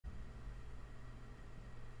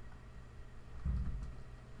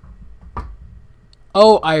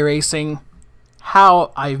Oh, iRacing,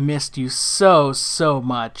 how I've missed you so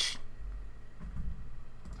much.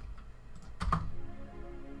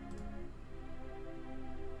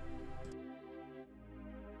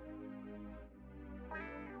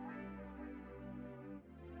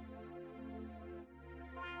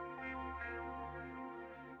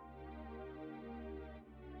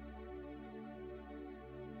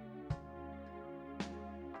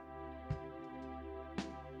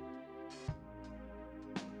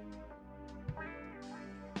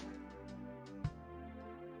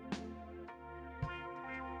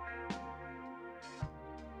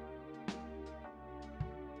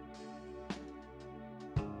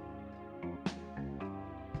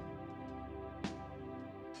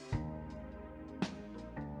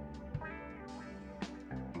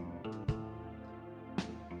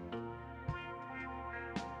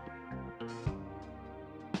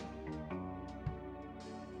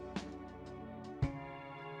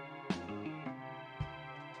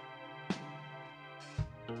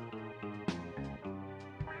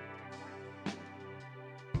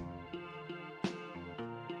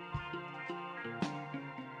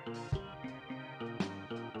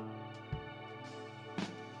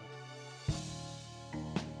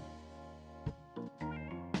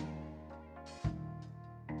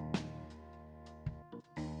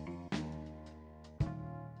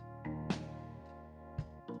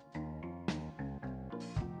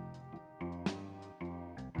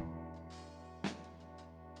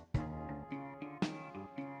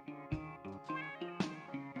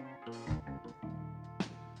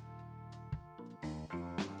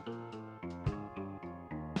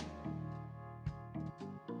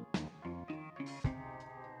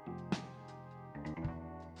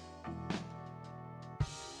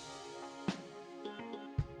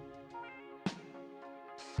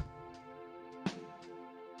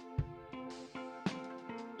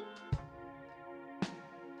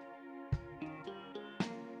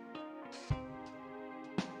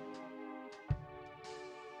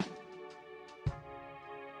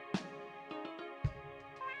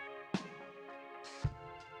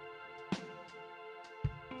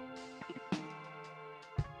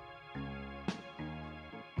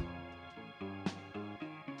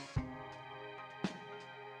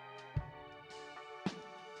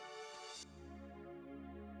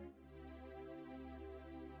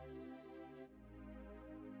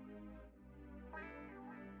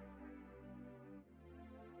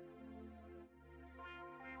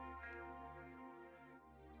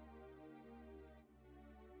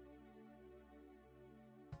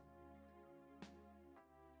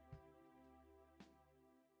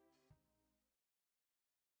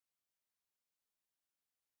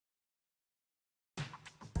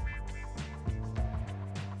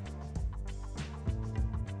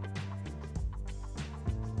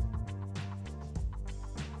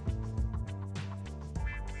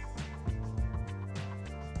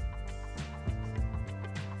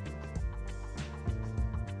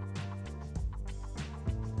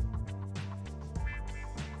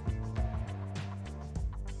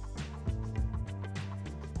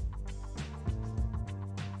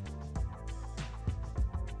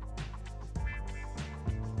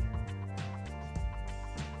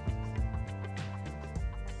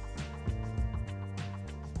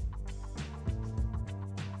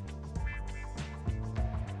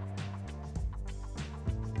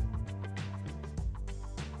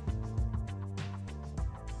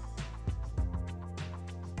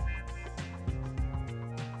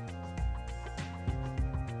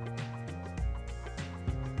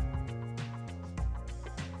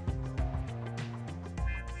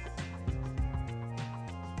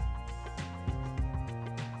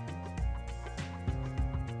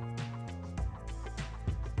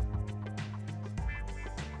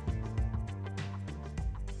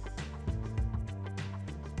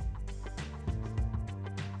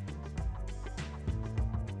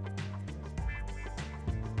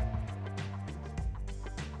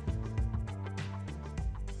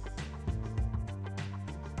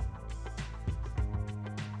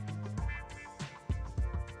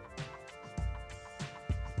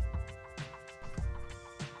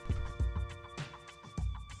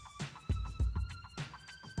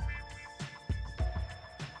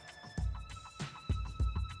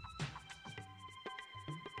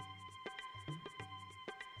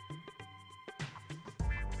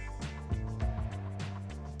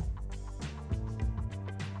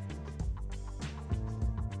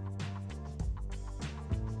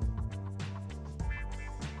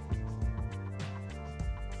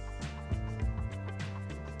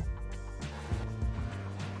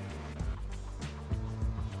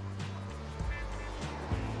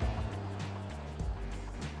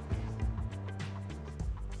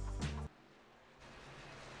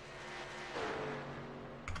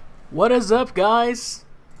 What is up, guys?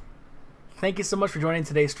 Thank you so much for joining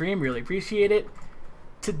today's stream. Really appreciate it.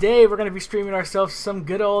 Today we're going to be streaming ourselves some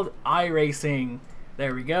good old iRacing.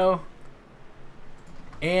 There we go.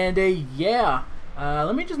 And yeah,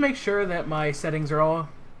 let me just make sure that my settings are all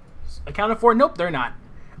accounted for. Nope, they're not.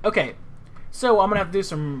 Okay, so I'm going to have to do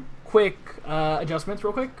some quick adjustments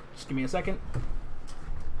real quick. Just give me a second.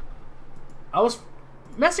 I was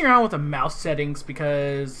messing around with the mouse settings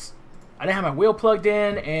because I didn't have my wheel plugged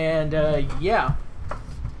in, and yeah.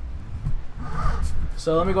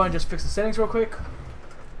 So let me go ahead and just fix the settings real quick.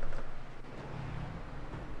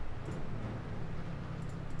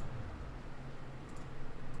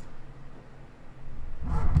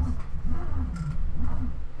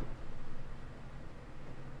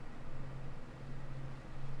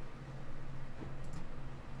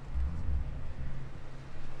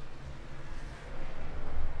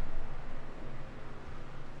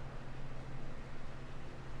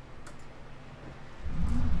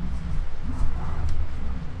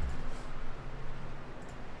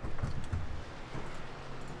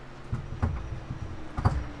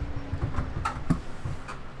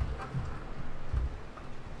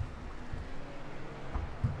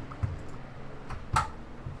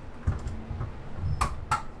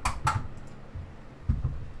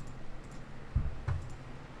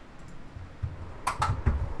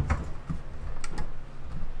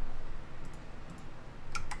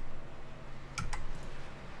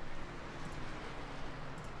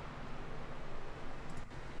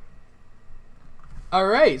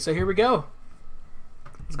 Alright, so here we go.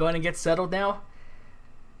 Let's go ahead and get settled now.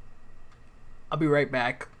 I'll be right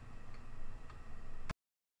back.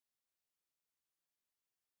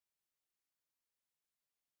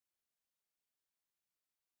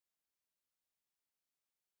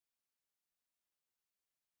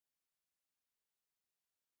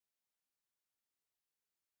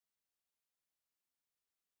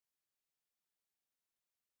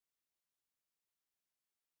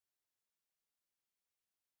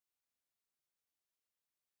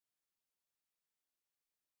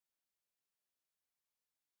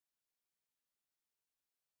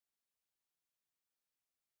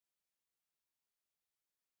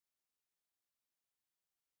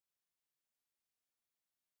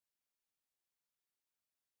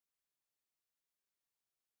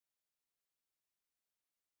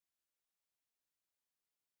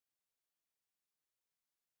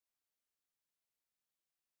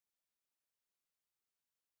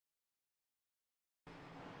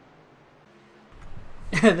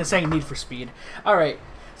 This ain't Need for Speed. Alright,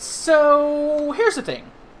 so here's the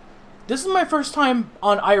thing. This is my first time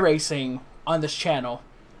on iRacing on this channel.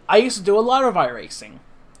 I used to do a lot of iRacing.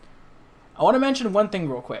 I want to mention one thing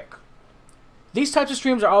real quick. These types of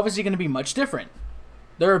streams are obviously going to be much different.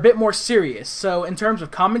 They're a bit more serious, so in terms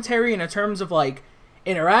of commentary and in terms of like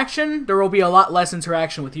interaction, there will be a lot less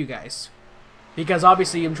interaction with you guys. Because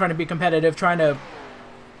obviously I'm trying to be competitive, trying to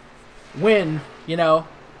win, you know.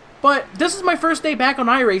 But this is my first day back on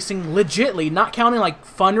iRacing, legitly, not counting like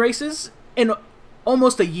fun races, in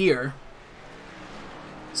almost a year.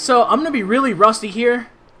 So I'm going to be really rusty here,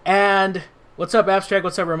 and what's up Abstract,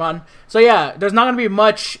 what's up Ramon? So yeah, there's not going to be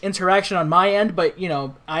much interaction on my end, but you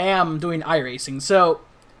know, I am doing iRacing, so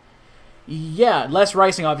yeah, less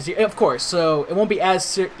racing obviously, of course, so it won't be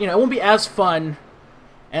as, you know, it won't be as fun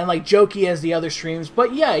and like jokey as the other streams,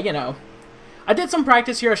 but yeah, you know. I did some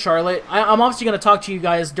practice here at Charlotte. I'm obviously going to talk to you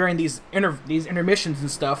guys during these intermissions and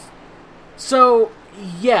stuff. So,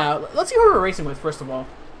 yeah. Let's see who we're racing with, first of all.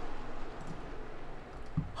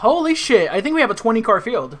 Holy shit. I think we have a 20-car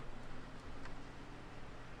field.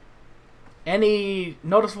 Any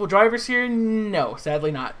noticeable drivers here? No,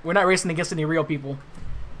 sadly not. We're not racing against any real people.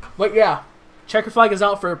 But, yeah. Checker flag is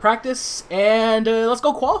out for practice. And let's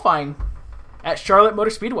go qualifying at Charlotte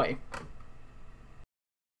Motor Speedway.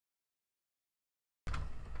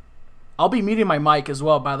 I'll be muting my mic as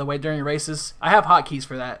well, by the way, during races. I have hotkeys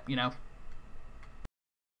for that, you know.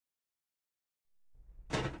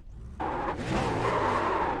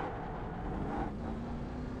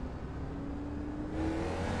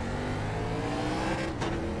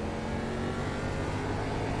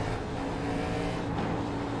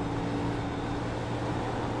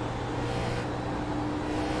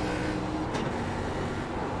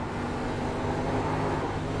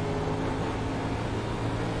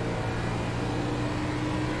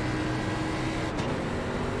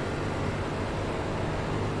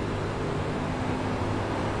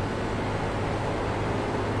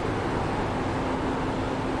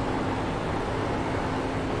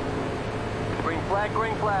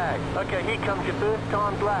 Green flag. Okay, here comes your first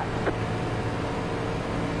time black.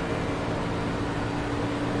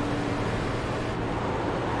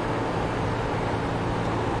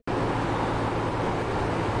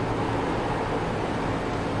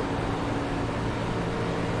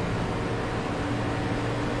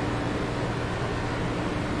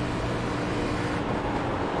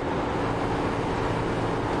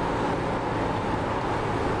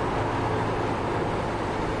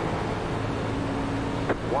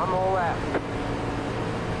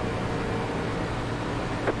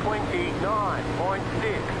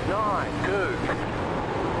 Nice, good.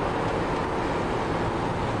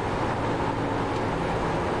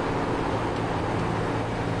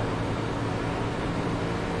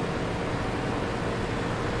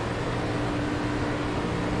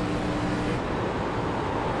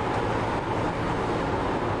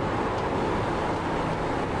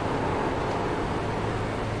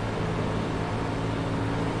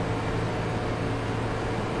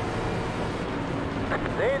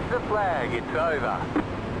 There's the flag, it's over.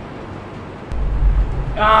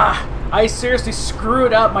 Ah, I seriously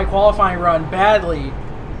screwed up my qualifying run badly.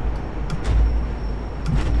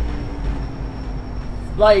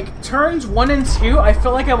 Like, turns 1 and 2, I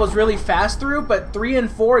feel like I was really fast through, but 3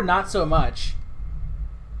 and 4, not so much.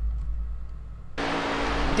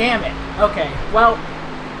 Damn it. Okay, well,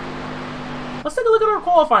 let's take a look at our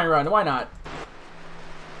qualifying run. Why not?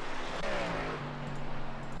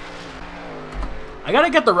 I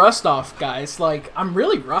gotta get the rust off, guys. Like, I'm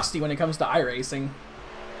really rusty when it comes to iRacing.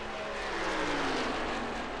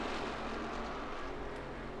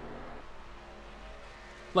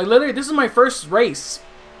 Like, literally, this is my first race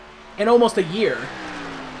in almost a year.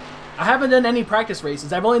 I haven't done any practice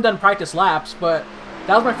races. I've only done practice laps, but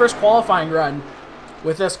that was my first qualifying run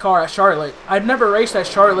with this car at Charlotte. I've never raced at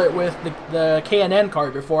Charlotte with the K&N car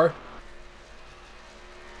before.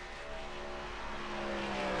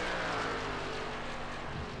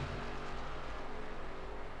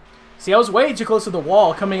 See, I was way too close to the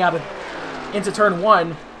wall coming out of into turn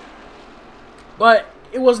 1, but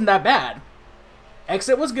it wasn't that bad.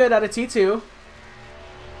 Exit was good out of T2.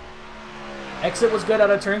 Exit was good out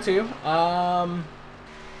of turn 2.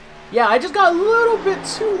 Yeah, I just got a little bit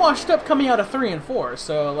too washed up coming out of 3 and 4.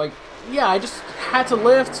 So, like, yeah, I just had to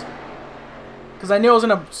lift because I knew I was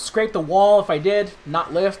going to scrape the wall if I did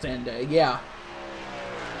not lift, and yeah.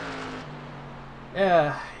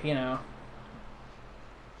 Yeah, you know.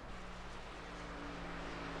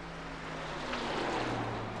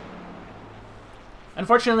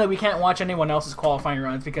 Unfortunately, we can't watch anyone else's qualifying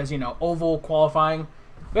runs because, you know, oval qualifying.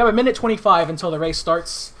 We have a minute 25 until the race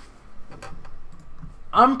starts.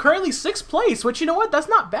 I'm currently 6th place, which, you know what, that's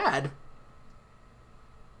not bad.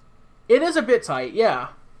 It is a bit tight, yeah.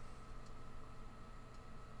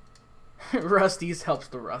 Rusty's helps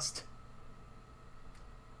the rust.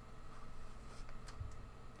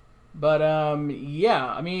 But, yeah,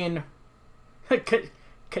 I mean,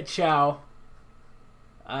 ka-chow.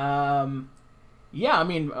 Yeah, I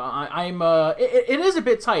mean, it is a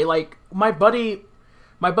bit tight. Like, my buddy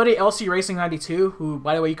LC Racing 92, who,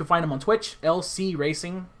 by the way, you can find him on Twitch, LC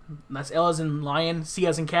Racing, that's L as in lion, C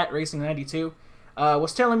as in cat, Racing 92,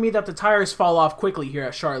 was telling me that the tires fall off quickly here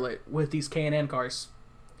at Charlotte with these K&N cars.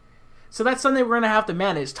 So that's something we're going to have to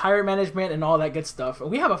manage, tire management and all that good stuff.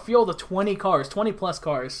 We have a field of 20 cars, 20 plus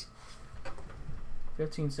cars.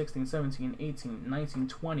 15, 16, 17, 18, 19,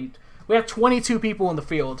 20. We have 22 people in the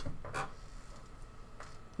field.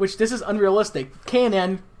 Which, this is unrealistic.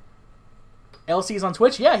 K&N, LC's on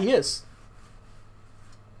Twitch? Yeah, he is.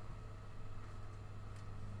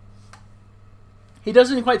 He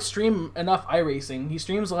doesn't quite stream enough iRacing. He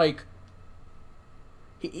streams, like...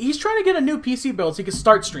 He's trying to get a new PC build so he can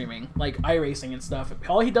start streaming, like, iRacing and stuff.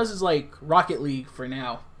 All he does is, like, Rocket League for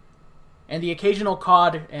now. And the occasional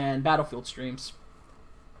COD and Battlefield streams.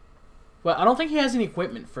 But I don't think he has any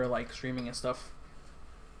equipment for, like, streaming and stuff.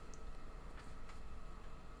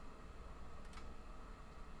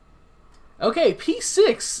 Okay,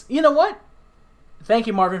 P6. You know what? Thank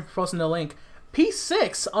you, Marvin, for posting the link.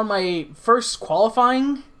 P6 on my first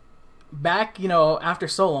qualifying back, you know, after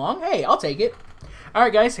so long. Hey, I'll take it. All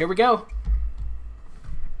right, guys, here we go.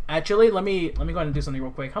 Actually, let me go ahead and do something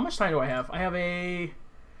real quick. How much time do I have? I have a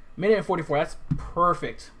minute and 44. That's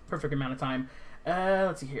perfect. Perfect amount of time.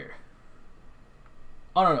 Let's see here.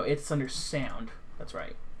 Oh, no, it's under sound. That's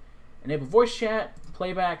right. Enable voice chat,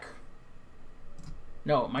 playback.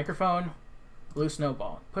 No, microphone. Blue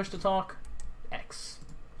snowball. Push to talk. X.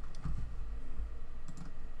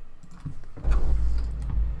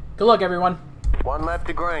 Good luck, everyone. 1 lap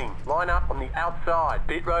to green. Line up on the outside.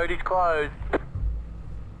 Pit road is closed.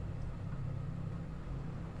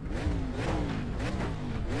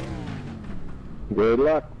 Good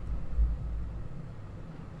luck.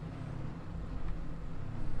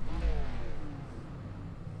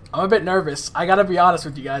 I'm a bit nervous. I gotta be honest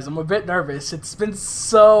with you guys. I'm a bit nervous. It's been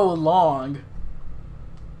so long.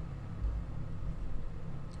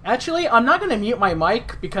 Actually, I'm not gonna mute my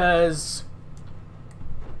mic because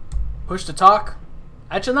push to talk.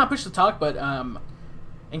 Actually, not push to talk, but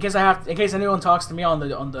in case anyone talks to me on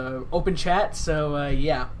the open chat. So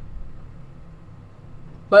yeah.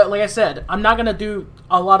 But like I said, I'm not gonna do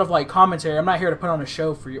a lot of like commentary. I'm not here to put on a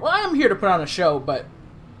show for you. Well, I am here to put on a show, but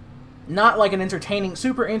not like an entertaining,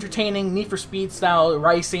 super entertaining Need for Speed style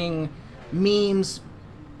racing, memes,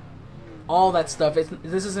 all that stuff.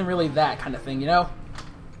 This isn't really that kind of thing, you know?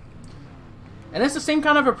 And it's the same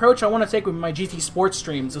kind of approach I want to take with my GT Sports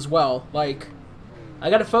streams as well. Like, I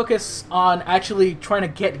gotta focus on actually trying to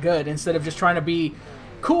get good instead of just trying to be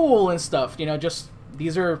cool and stuff, you know? Just,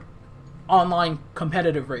 these are online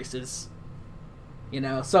competitive races, you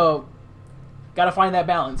know? So, gotta find that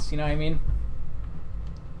balance, you know what I mean?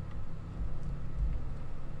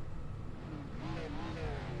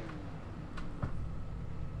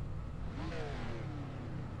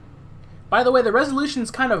 By the way, the resolution's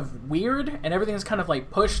kind of weird, and everything's kind of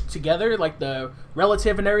like pushed together, like the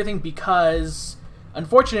relative and everything, because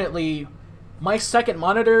unfortunately, my second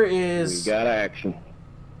monitor is... We got action.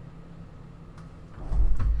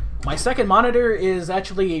 My second monitor is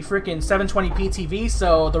actually a freaking 720p TV,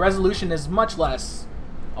 so the resolution is much less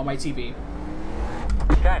on my TV.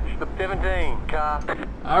 Catch the 17 car.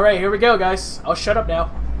 Alright, here we go, guys. I'll shut up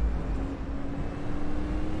now.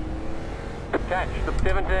 Catch the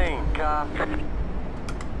 17 car.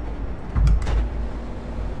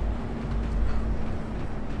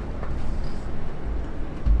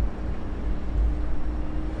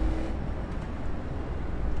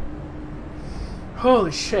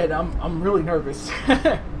 Holy shit, I'm really nervous.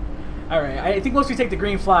 Alright, I think once we take the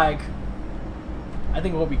green flag, I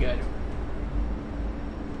think we'll be good.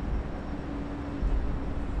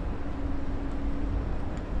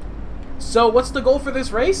 So, what's the goal for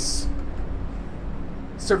this race?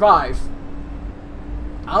 Survive.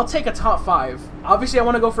 I'll take a top 5. Obviously, I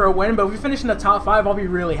want to go for a win, but if we finish in the top 5, I'll be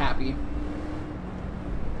really happy.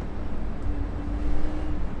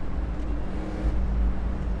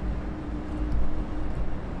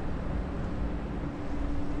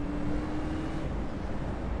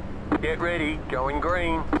 Get ready, going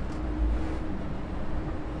green.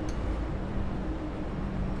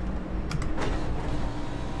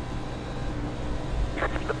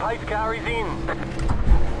 The pace car is in.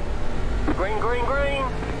 Green, green, green.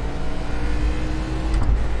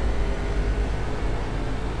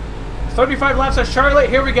 35 laps at Charlotte,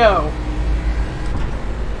 here we go.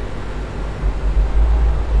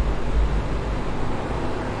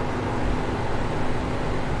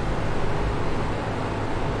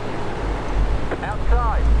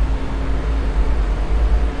 Outside.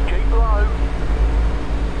 Keep low.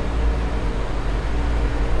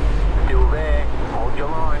 Still there. Hold your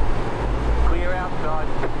line. Clear outside.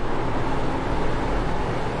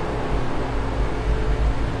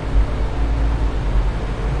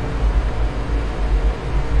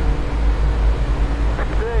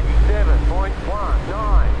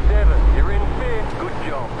 .197. You're in fifth. Good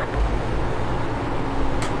job.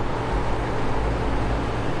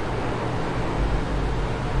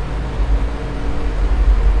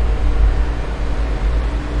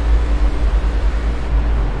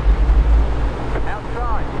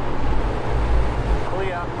 Outside.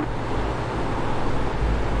 Clear.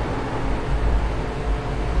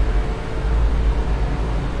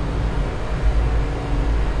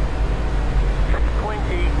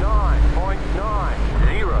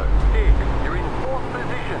 .9.906. You're in fourth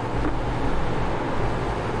position.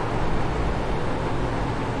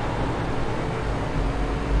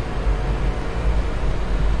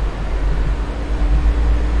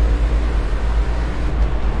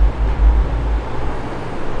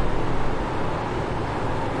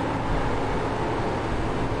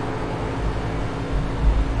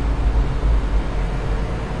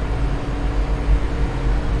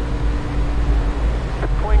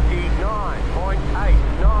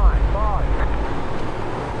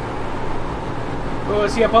 Oh,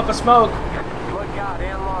 is he a puff of smoke? Slow car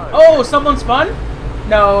down low. Oh, someone spun?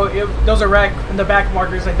 No, those are wreck in the back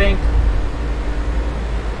markers, I think.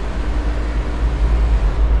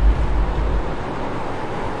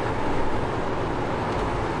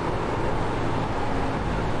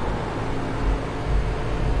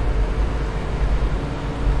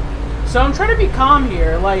 So I'm trying to be calm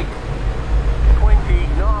here, like...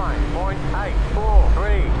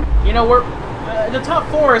 29.843. You know, the top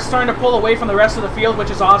 4 is starting to pull away from the rest of the field, which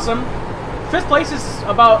is awesome. 5th place is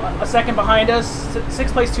about a second behind us.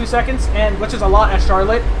 6th place 2 seconds, and which is a lot at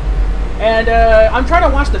Charlotte. And I'm trying to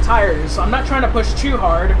watch the tires. I'm not trying to push too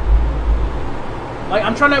hard. Like,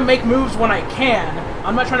 I'm trying to make moves when I can.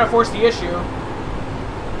 I'm not trying to force the issue.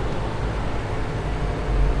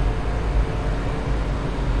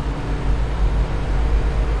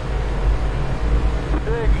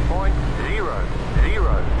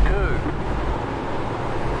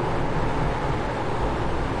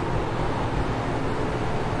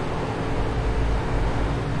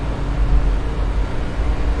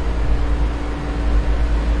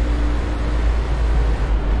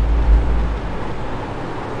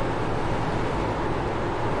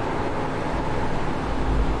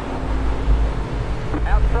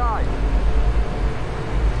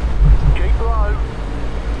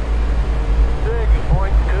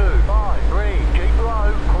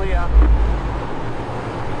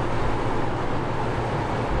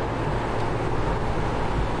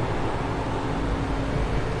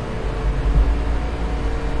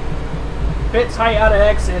 Pit tight out of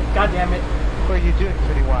exit. God damn it. What are you doing,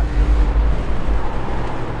 21?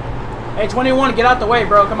 Hey, 21, get out the way,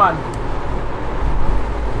 bro. Come on.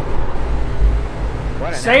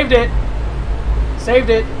 What Saved it. Saved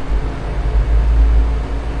it.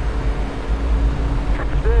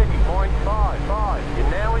 30.55. You're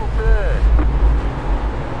now in third.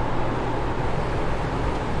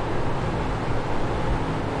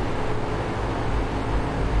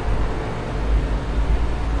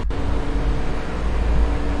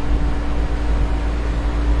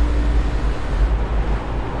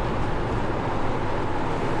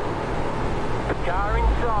 Car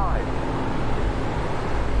inside.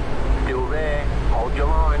 Still there. Hold your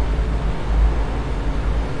line.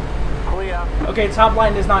 Clear. Okay, top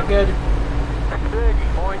line is not good.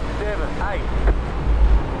 30.78.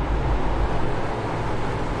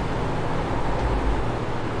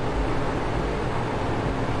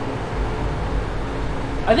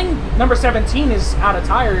 I think number 17 is out of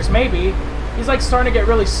tires, maybe. He's like starting to get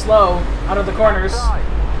really slow out of the corners. Outside.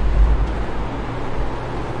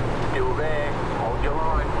 Still there. Hold your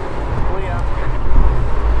line. Clear.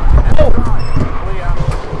 Oh! Clear.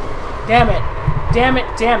 Damn it. Damn it,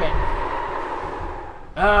 damn it.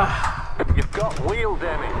 You've got wheel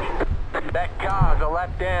damage. That car's a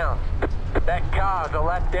lap down. That car's a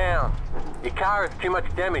lap down. Your car has too much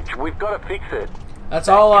damage. We've got to fix it. That's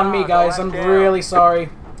all on me, guys. I'm really sorry.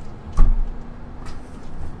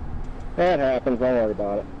 That happens, don't worry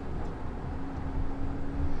about it.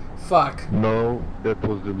 Fuck. No, that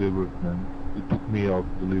was deliberate, man. It took me out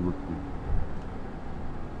deliberately.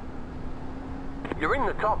 You're in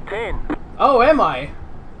the top 10. Oh, am I?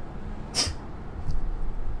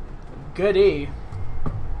 Goody.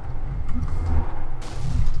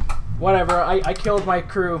 Whatever, I killed my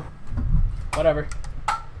crew. Whatever.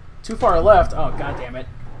 Too far left. Oh, god damn it.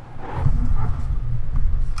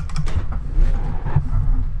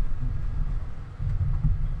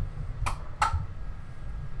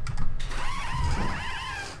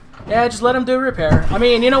 Yeah, just let him do repair. I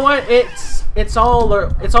mean, you know what? It's all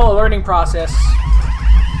a learning process.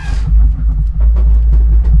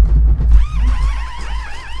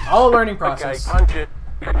 All a learning process. Okay, punch it.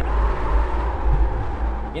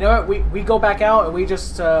 You know what? We go back out and we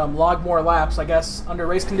just log more laps, I guess, under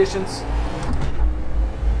race conditions.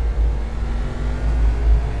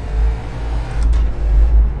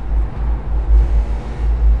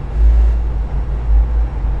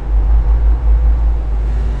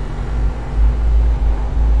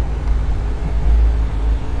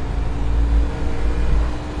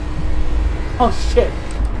 Oh shit.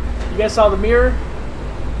 You guys saw the mirror?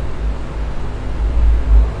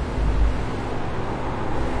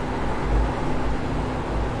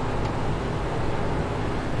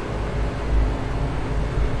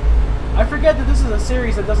 I forget that this is a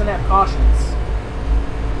series that doesn't have cautions.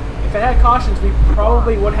 If it had cautions, we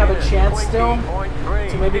probably would have a chance still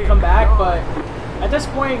to maybe come back, but at this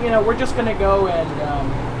point, you know, we're just gonna go and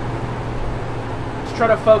just try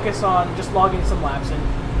to focus on just logging some laps in.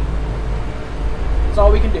 That's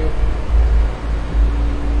all we can do.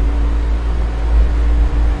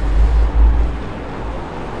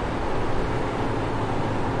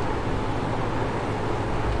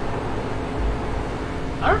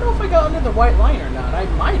 I don't know if I got under the white line or not. I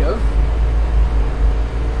might have.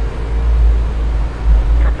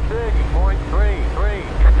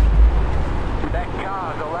 30.33. That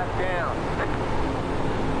car's a lap down.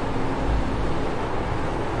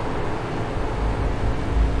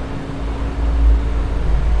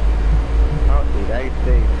 Oh, dude, I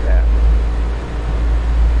saved that.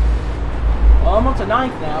 Well, I'm up to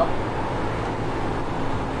 9th now.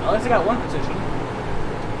 At least I got one position.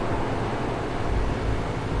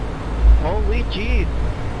 Holy jeez.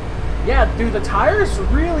 Yeah, dude, the tires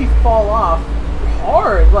really fall off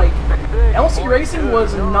hard. Like, LC Racing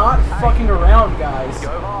was not fucking around, guys.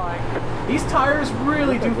 Go high. These tires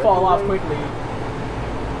really do fall off quickly.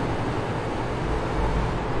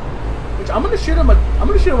 Which I'm gonna shoot him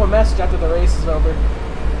a message after the race is over.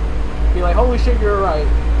 Be like, holy shit, you're right.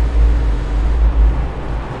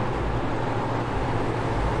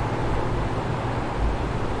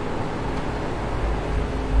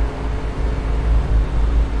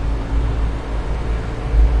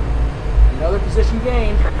 Another position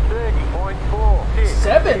gained. 30.4.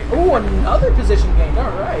 7th. Ooh, another position gained.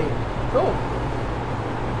 All right, cool.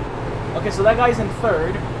 Okay, so that guy's in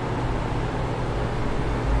 3rd.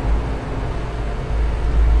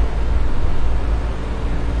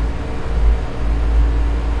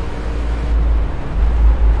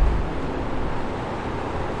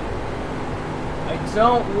 I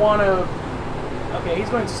don't want to. Okay, he's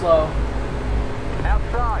going slow.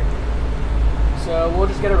 Outside. So we'll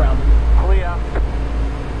just get around them. Clear.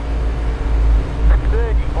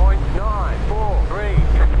 30.943.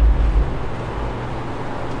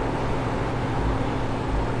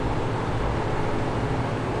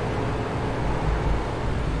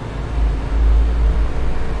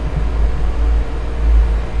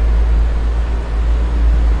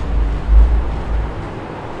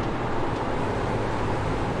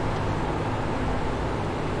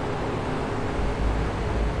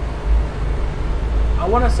 I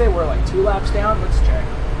want to say we're like 2 laps down. Let's check.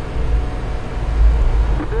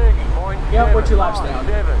 30.7. Yep, we're 2 laps down.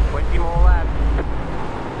 20 more laps.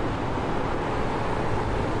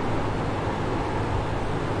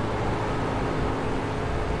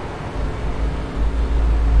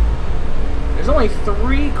 There's only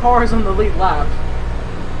 3 cars on the lead lap.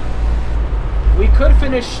 We could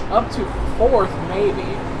finish up to 4th,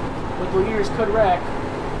 maybe. But the leaders could wreck.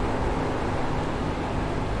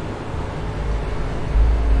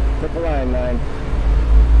 Triple line 9.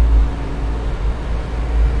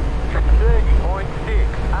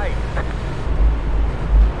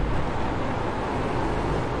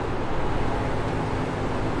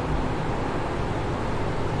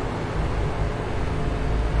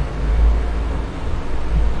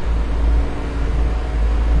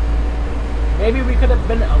 Maybe we could have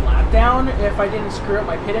been a lap down if I didn't screw up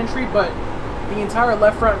my pit entry, but the entire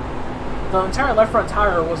left front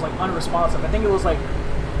tire was like unresponsive. I think it was like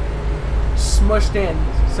smushed in,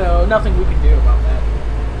 so nothing we could do about that.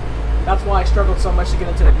 That's why I struggled so much to get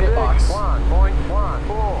into the pit box.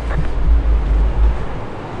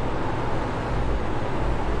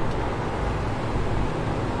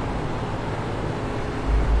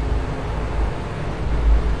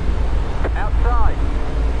 Outside.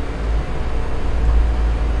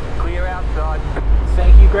 Clear outside.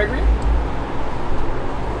 Thank you, Gregory.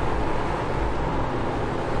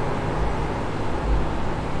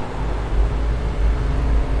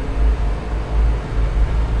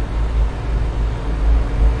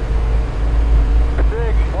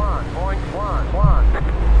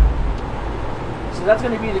 So that's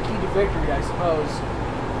going to be the key to victory, I suppose.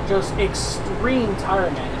 Just extreme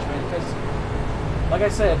tire management, because, like I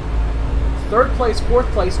said, 3rd place,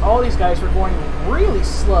 4th place, all these guys were going really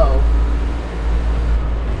slow.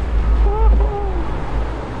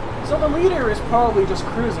 So the leader is probably just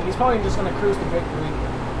cruising. He's probably just going to cruise to victory.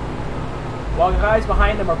 While the guys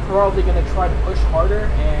behind him are probably going to try to push harder,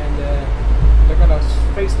 and they're going to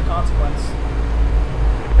face the consequence.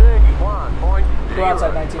 31.032. Go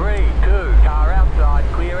outside, 19. Car outside,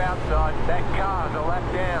 clear outside. That car's a lap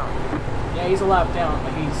down. Yeah, he's a lap down,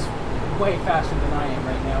 but he's way faster than I am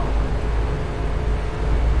right now.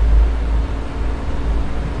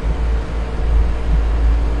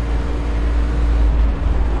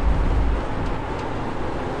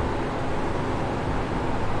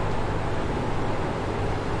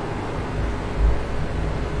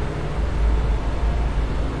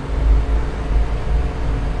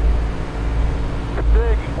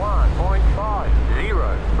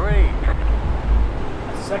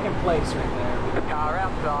 Second place right there. The car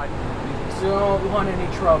outside. Don't want any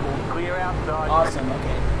trouble. Clear outside. Awesome,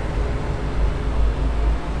 okay.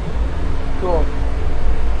 Cool.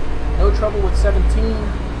 No trouble with 17.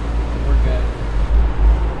 We're good.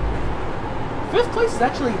 5th place is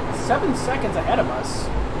actually 7 seconds ahead of us.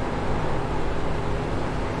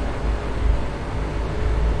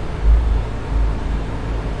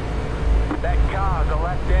 That car's a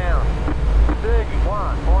lap down.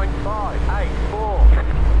 31.584.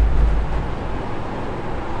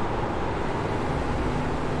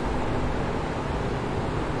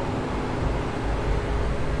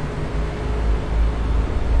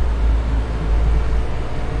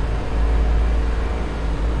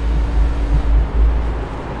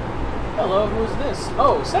 Hello, who is this?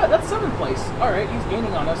 Oh, that's 7th place. Alright, he's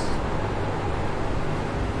gaining on us.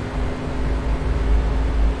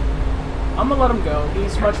 I'm gonna let him go.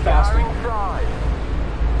 He's much faster.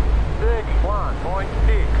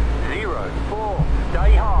 31.604.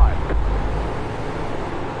 Stay high.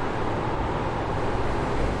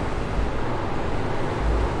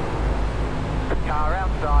 Car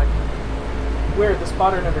outside. Weird, the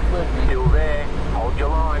spotter never cleared me. Still there. Hold your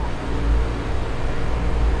line.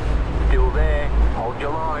 Still there. Hold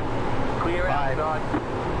your line. Clear outside.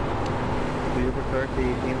 Do you prefer the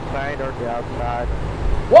inside or the outside?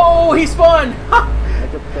 Whoa, he spun! Ha!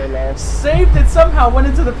 Make it so low. Saved it somehow, went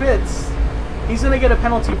into the pits. He's gonna get a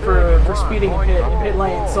penalty for speeding in pit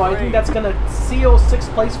lane, so I think that's gonna seal 6th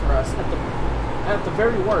place for us at the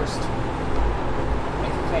very worst. I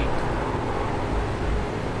think.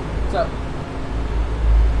 So,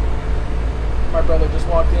 my brother just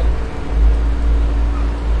walked in.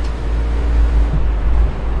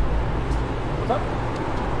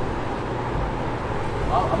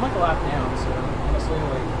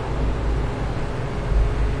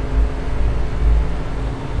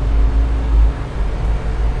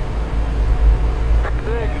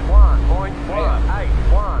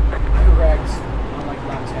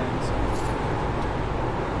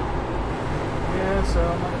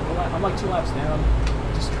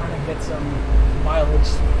 mileage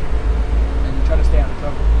and try to stay out of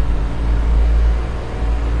trouble.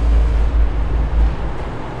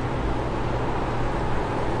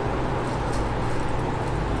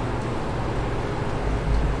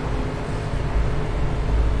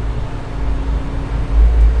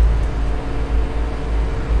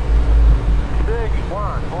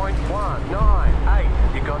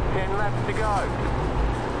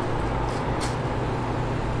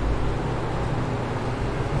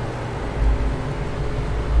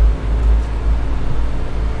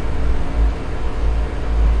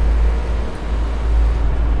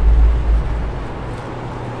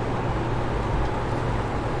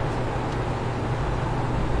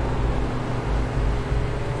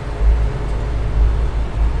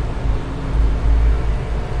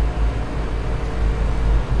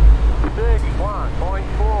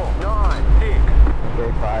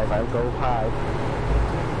 I'll go high.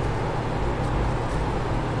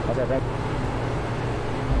 Okay, back.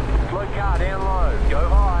 Slow car down low. Go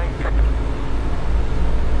high.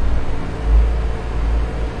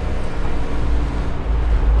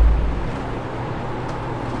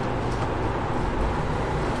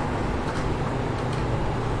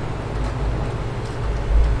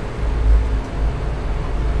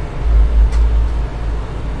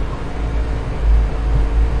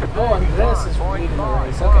 Oh, and this is leading the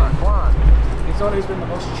race. Okay. He's the one who's been the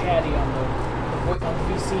most chatty on the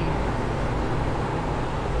VC.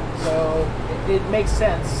 So it makes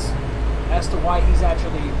sense as to why he's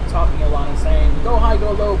actually talking a lot and saying, go high,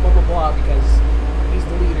 go low, blah, blah, blah, because he's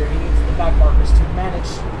the leader. He needs the back markers to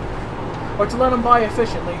manage, or to let him by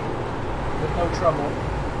efficiently with no trouble.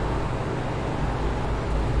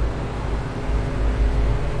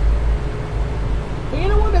 But you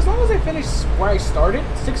know what? As long as I finish where I started,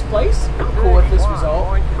 6th place, I'm cool with this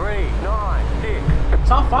result.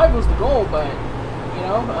 Top 5 was the goal, but, you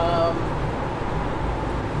know,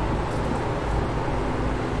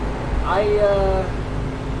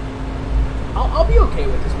 I'll be okay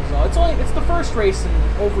with this result. It's the first race in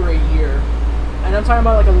over a year, and I'm talking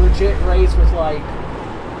about like a legit race with like,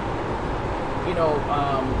 you know,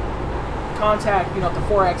 contact, you know, the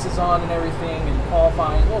 4X is on and everything, and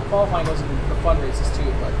qualifying. Well, qualifying goes into the fun races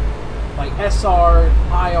too, but like SR,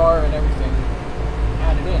 IR, and everything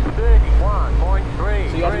added in. 31.3.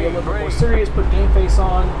 So you have to be a little bit more serious, put game face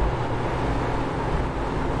on,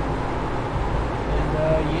 and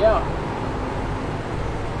yeah.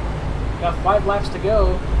 Got 5 laps to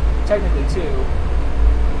go, technically 2.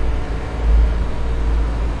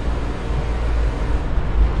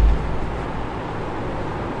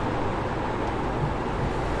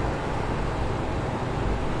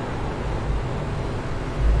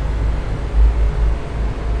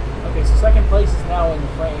 Okay, so 2nd place is now in the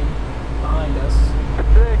frame behind us.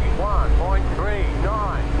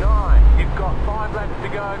 31.399. You've got 5 laps to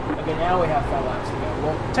go. Okay, now we have 5 laps to go.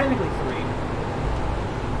 Well, technically 3.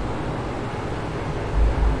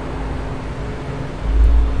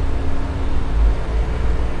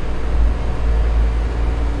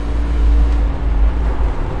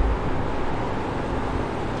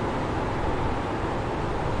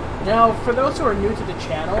 Now, for those who are new to the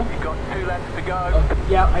channel... You've got 2 laps to go.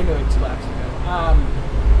 Yeah, I knew it, 2 laps to go.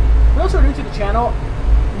 For those who are new to the channel,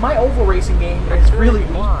 my oval racing game is really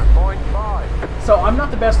weak. So I'm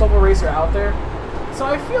not the best oval racer out there. So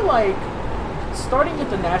I feel like starting at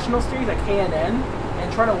the National Series at K&N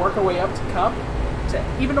and trying to work our way up to Cup,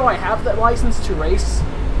 even though I have that license to race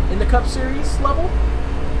in the Cup Series level,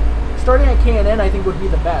 starting at K&N I think would be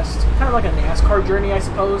the best. Kind of like a NASCAR journey, I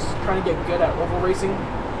suppose, trying to get good at oval racing.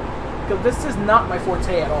 Because this is not my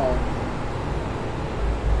forte at all.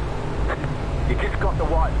 You just got the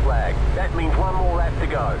white flag. That means 1 more lap to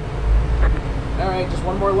go. Alright, just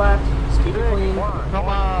 1 more lap. Just keep it clean. Come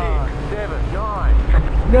on. 6, 7,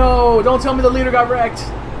 9. No, don't tell me the leader got wrecked.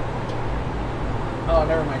 Oh,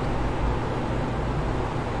 never mind.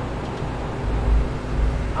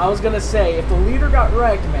 I was gonna say, if the leader got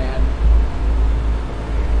wrecked, man.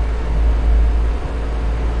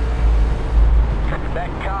 That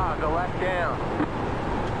car's a lap down.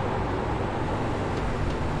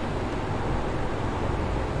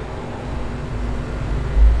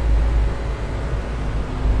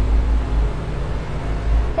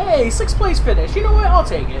 Hey, 6th place finish. You know what? I'll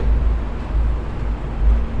take it.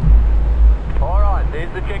 Alright,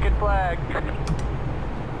 there's the checkered flag.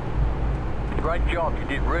 Great job, you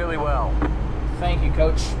did really well. Thank you,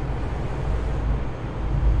 Coach.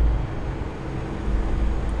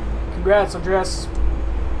 Congrats, Andres.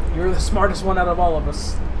 You're the smartest one out of all of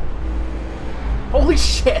us. Holy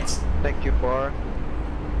shit! Thank you, Bar.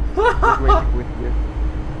 Great with you.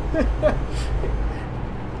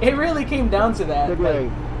 It really came down to that. Good Like,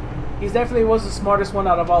 race. he definitely was the smartest one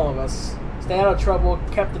out of all of us. Stayed out of trouble,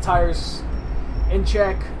 kept the tires in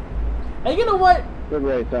check. And you know what? Good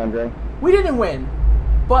race, Andre. We didn't win,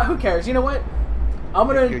 but who cares? You know what? I'm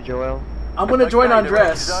Thank you, gonna Joel. join Okay, the race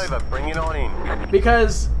Andres is over. Bring it on in.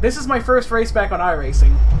 because this is my first race back on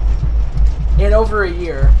iRacing in over a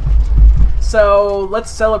year. So let's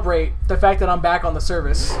celebrate the fact that I'm back on the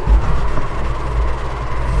service.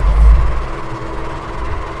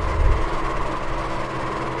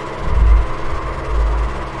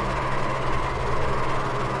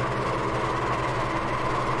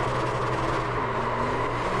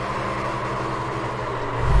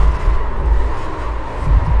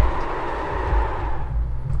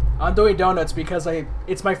 I'm doing donuts because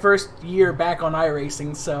it's my first year back on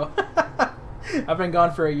iRacing, so I've been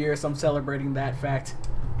gone for a year, so I'm celebrating that fact.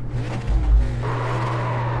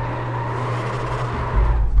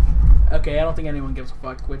 Okay, I don't think anyone gives a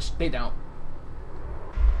fuck, which they don't.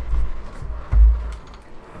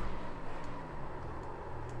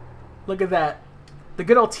 Look at that. The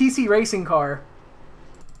good old TC racing car.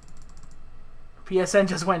 PSN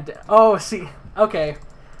just went down. Oh, see. Okay.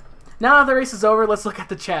 Now that the race is over, let's look at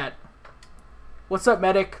the chat. What's up,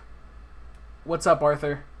 Medic? What's up,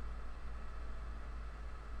 Arthur?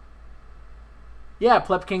 Yeah,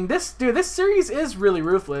 Pleb King. This series is really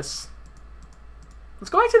ruthless. Let's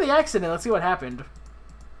go back to the accident. Let's see what happened.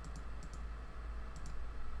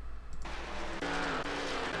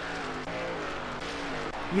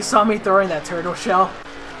 You saw me throwing that turtle shell.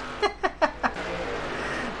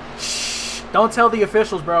 Shh! Don't tell the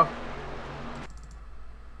officials, bro.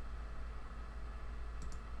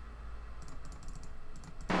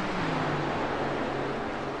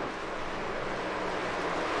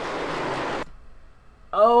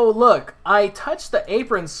 Oh, look, I touched the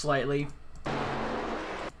apron slightly.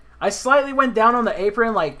 I slightly went down on the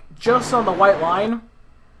apron, like, just on the white line.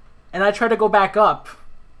 And I tried to go back up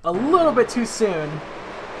a little bit too soon.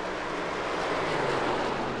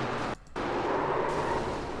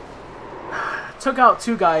 Took out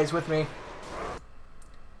two guys with me.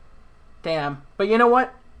 Damn. But you know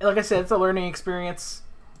what? Like I said, it's a learning experience.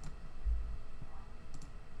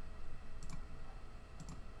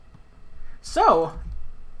 So,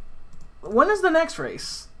 when is the next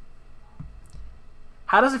race?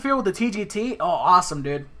 How does it feel with the TGT? Oh, awesome,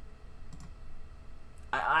 dude.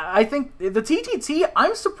 I think the TGT,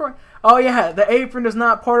 I'm surprised. Oh, yeah, the apron is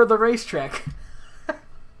not part of the racetrack.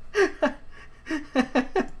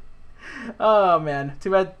 Oh, man.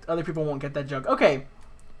 Too bad other people won't get that joke. Okay.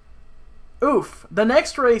 Oof. The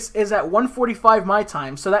next race is at 1:45 my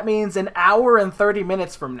time, so that means an hour and 30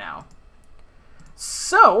 minutes from now.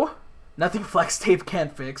 So, nothing flex tape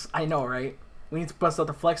can't fix. I know, right? We need to bust out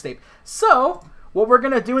the flex tape. So, what we're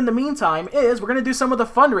going to do in the meantime is we're going to do some of the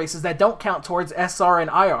fun races that don't count towards SR and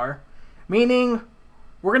IR. Meaning,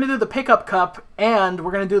 we're going to do the Pickup Cup and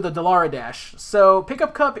we're going to do the Dallara Dash. So,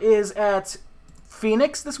 Pickup Cup is at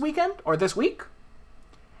Phoenix this weekend, or this week.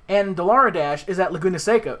 And Dallara Dash is at Laguna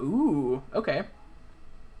Seca. Ooh, okay.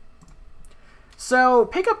 So,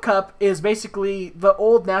 Pickup Cup is basically the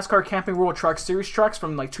old NASCAR Camping World Truck Series trucks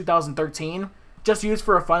from like 2013. Just used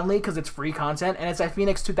for a fun league because it's free content. And it's at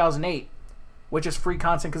Phoenix 2008, which is free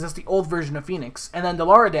content because it's the old version of Phoenix. And then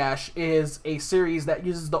Dallara Dash is a series that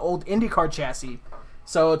uses the old IndyCar chassis.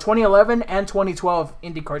 So, 2011 and 2012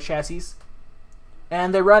 IndyCar chassis.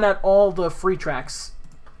 And they run at all the free tracks.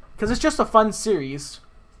 Because it's just a fun series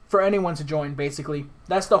for anyone to join, basically.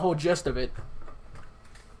 That's the whole gist of it.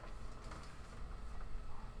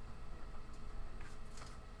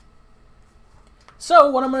 So,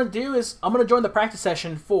 what I'm going to do is, I'm going to join the practice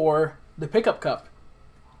session for the Pickup Cup.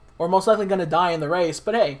 We're most likely going to die in the race,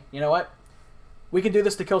 but hey, you know what? We can do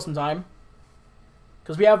this to kill some time.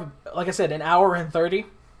 Because we have, like I said, an hour and 30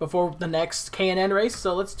 before the next K&N race,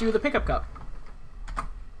 so let's do the Pickup Cup.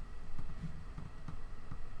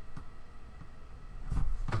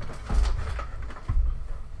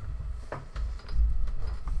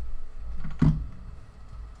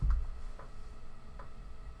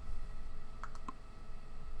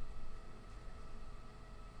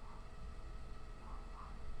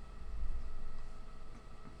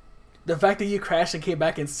 The fact that you crashed and came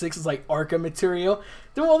back in 6 is like ARCA material.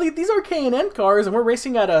 Well, these are K&N cars, and we're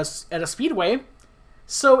racing at a speedway.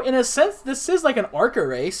 So, in a sense, this is like an ARCA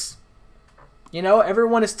race. You know,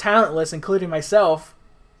 everyone is talentless, including myself.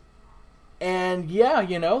 And yeah,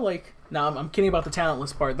 you know, like, no, I'm kidding about the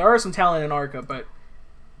talentless part. There are some talent in ARCA, but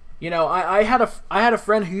you know, I had a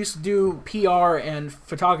friend who used to do PR and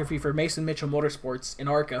photography for Mason Mitchell Motorsports in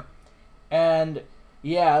ARCA, and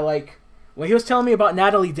yeah, like, when he was telling me about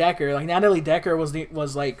Natalie Decker, like Natalie Decker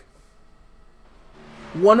was like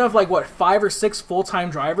one of like what 5 or 6 full-time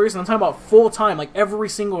drivers, and I'm talking about full-time, like every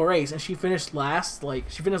single race, and she finished last, like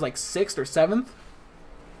she finished like 6th or 7th,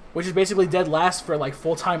 which is basically dead last for like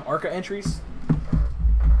full-time ARCA entries.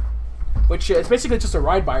 Which it's basically just a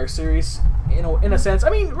ride buyer series, in a sense. I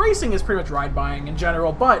mean, racing is pretty much ride buying in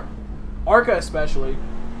general, but ARCA especially.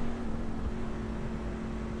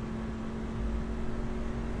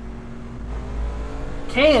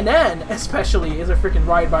 K&N especially is a freaking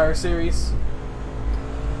ride buyer series.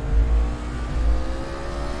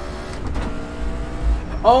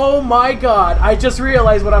 Oh my god, I just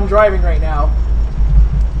realized what I'm driving right now.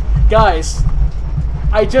 Guys,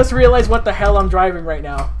 I just realized what the hell I'm driving right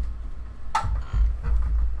now.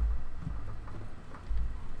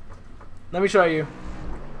 Let me show you.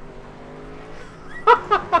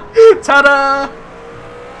 Ta-da!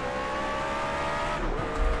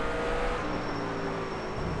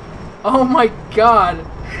 Oh my god!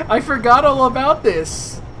 I forgot all about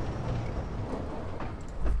this!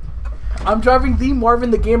 I'm driving the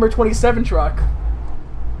Marvin the Gamer 27 truck.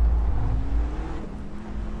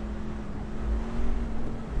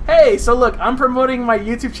 Hey, so look, I'm promoting my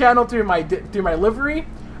YouTube channel through my livery.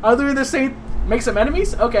 I'm doing the same. Make some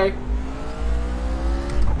enemies? Okay.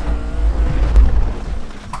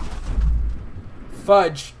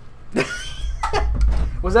 Fudge.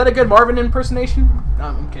 Was that a good Marvin impersonation? No,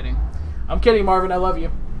 I'm kidding. I'm kidding, Marvin. I love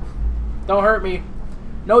you. Don't hurt me.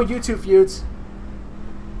 No YouTube feuds.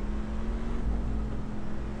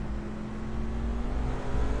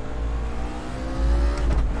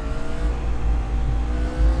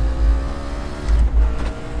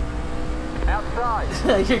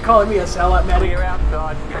 Outside. You're calling me a sellout, medic? Clear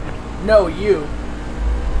outside. No, you.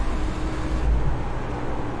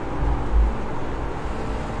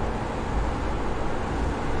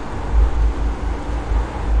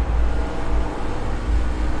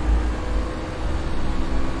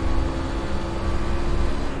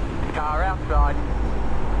 Car outside.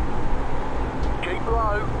 Keep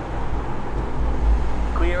low.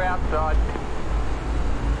 Clear outside.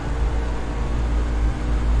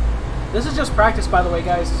 This is just practice, by the way,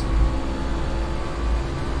 guys.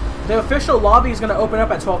 The official lobby is going to open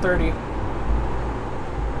up at 12:30.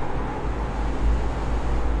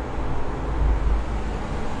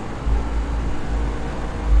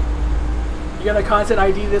 You're going to content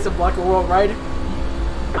ID this and block a world ride?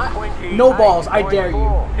 No balls, I dare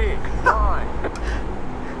you. 6, 9.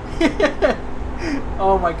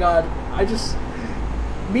 Oh my god.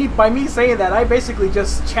 By me saying that, I basically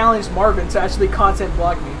just challenged Marvin to actually content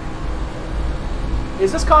block me.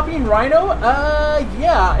 Is this copying Rhino?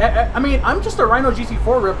 Yeah. I mean, I'm just a Rhino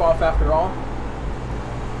GT4 ripoff after all.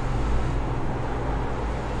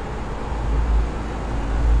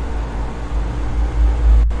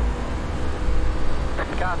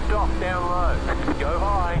 Car stop down low. Go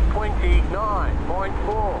high.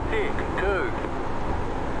 29.462.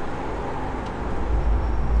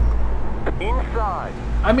 Inside.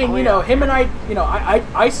 I mean, you know, him and I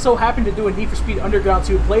so happened to do a Need for Speed Underground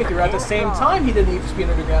 2 playthrough at the same time he did a Need for Speed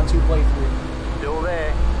Underground 2 playthrough. Still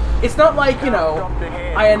there. It's not like, you know,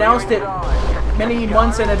 I announced it many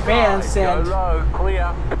months in advance and go low,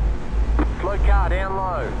 clear. Slow car down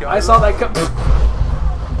low. Go I saw that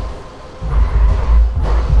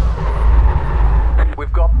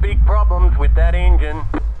We've got big problems with that engine.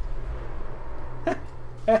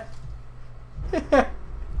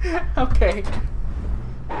 Okay.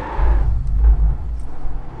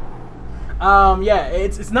 Yeah,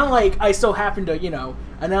 it's not like I so happened to, you know,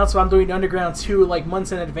 announce what I'm doing Underground 2 like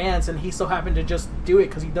months in advance and he so happened to just do it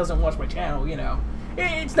because he doesn't watch my channel, you know.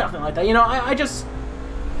 It's nothing like that, you know. I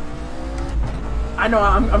know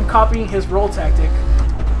I'm copying his roll tactic.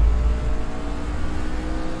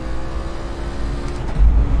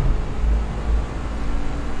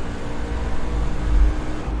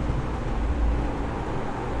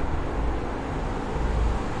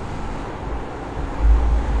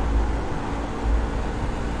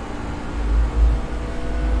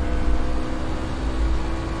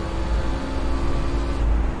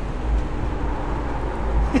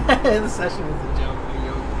 The session is a joke.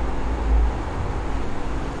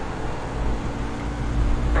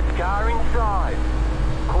 Car inside.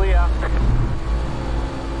 Clear.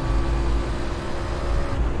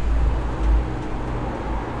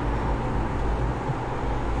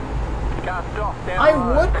 Car stop down I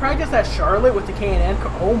low. would practice at Charlotte with the K&N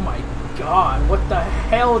car. Oh my god, what the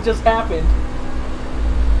hell just happened?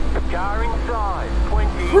 Car inside.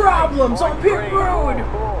 20. Problems on pit road.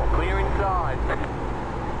 Clear inside.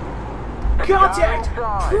 Contact!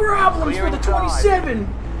 Inside. Problems Clear for the inside. 27!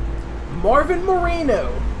 Marvin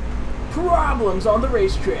Moreno. Problems on the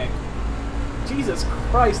racetrack. Jesus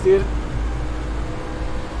Christ, dude.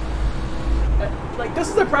 Like, this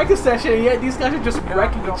is a practice session, and yet these guys are just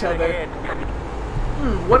wrecking each other.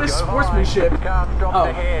 What is sportsmanship? Oh,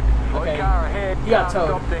 okay. He got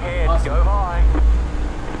towed. Awesome. Go high.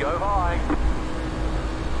 Go high.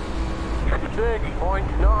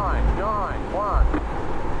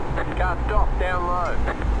 30.991. Car stop down low.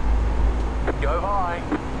 Go high.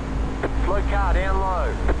 Slow car down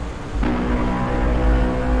low.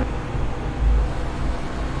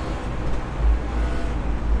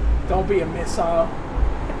 Don't be a missile.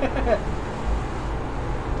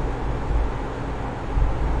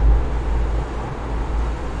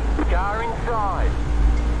 Car inside.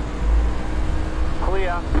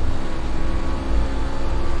 Clear.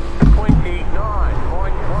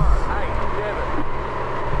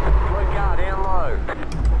 29.187. Slow car down low.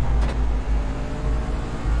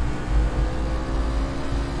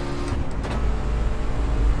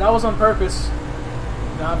 That was on purpose.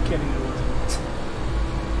 No, I'm kidding. It wasn't.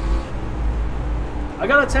 I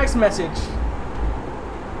got a text message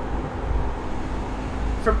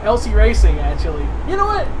from LC Racing, actually. You know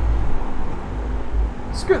what?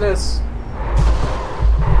 Screw this.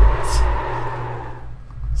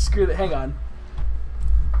 Screw that. Hang on.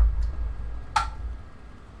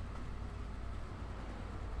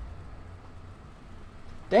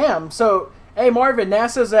 Damn. So, hey Marvin,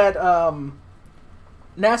 NASA's at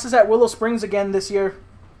Willow Springs again this year,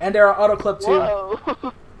 and they're at Auto Club too. Whoa.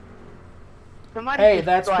 Somebody Hey, just,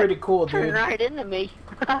 that's like, pretty cool, dude. turned right into me.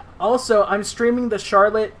 Also, I'm streaming the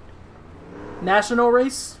Charlotte National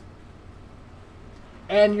race,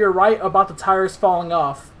 and you're right about the tires falling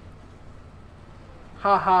off.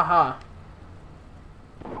 Ha ha ha.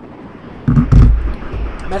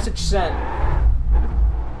 Message sent.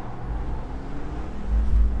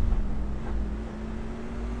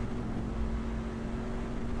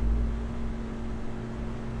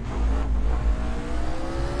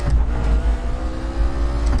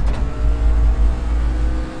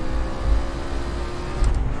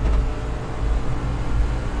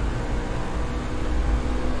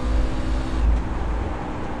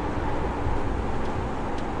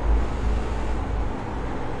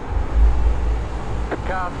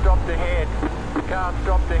 Car stopped ahead. Car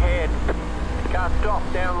stopped ahead. Car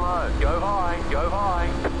stopped down low. Go high. Go high.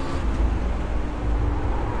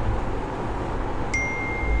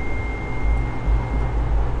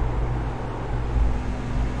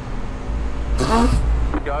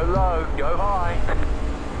 Go low. Go high.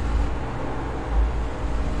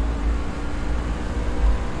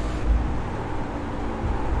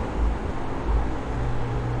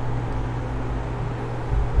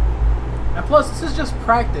 And plus, this is just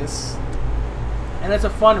practice, and it's a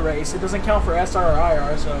fun race. It doesn't count for SR or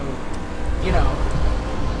IR, so, you know.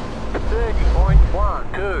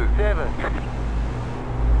 30.127.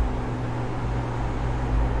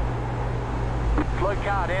 Slow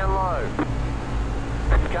car down low.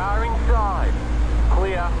 Car inside.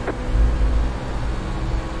 Clear.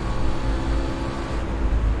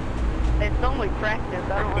 It's only practice.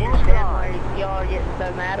 I don't understand why y'all are getting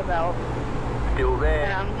so mad about. Still there.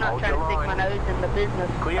 And I'm not Hold trying your to stick my line. nose in the business,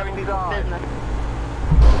 Clear other people's inside. business.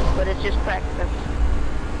 But it's just practice.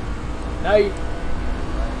 Now you,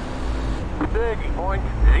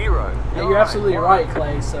 30.0. yeah, you're absolutely right,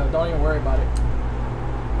 Clay, so don't even worry about it.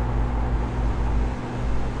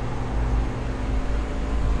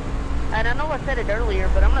 And I know I said it earlier,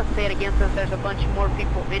 but I'm going to say it again since there's a bunch more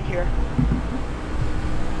people in here.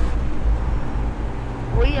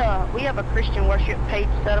 We have a Christian worship page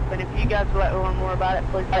set up, and if you guys would like to learn more about it,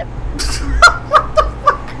 please let. What the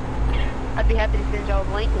fuck? I'd be happy to send y'all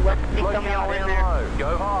a link and let me Slow some of car y'all in down there. low.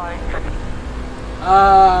 Go high.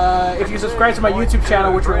 If you subscribe to my YouTube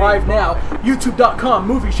channel, which we're live now, youtube.com,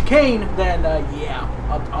 Movie Chicane, then, yeah,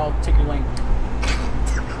 I'll take your link.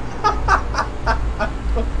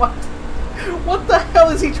 What the hell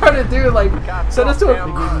is he trying to do? Like, send us to a...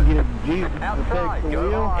 Outside.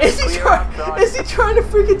 Go high. Is he trying to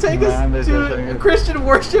freaking take us to a Christian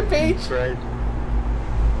worship page? Right.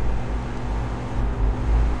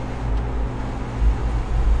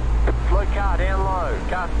 Slow car down low.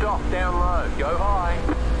 Car stop down low. Go high.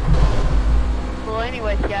 Well,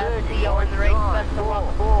 anyways, guys, see y'all in the race. Best of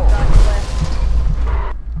luck. 4. God bless.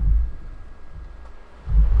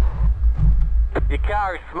 Your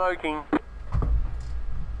car is smoking.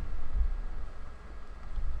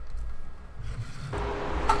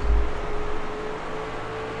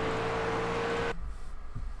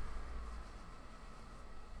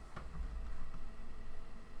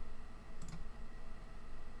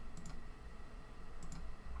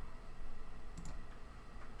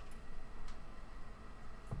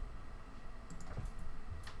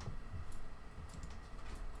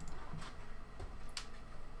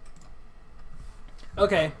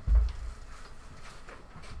 Okay.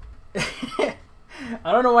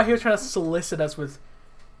 I don't know why he was trying to solicit us with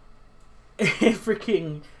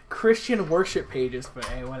freaking Christian worship pages, but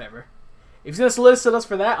hey, whatever. If he's gonna solicit us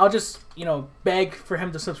for that, I'll just, you know, beg for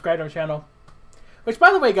him to subscribe to our channel. Which,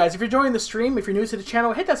 by the way, guys, if you're joining the stream, if you're new to the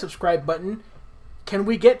channel, hit that subscribe button. Can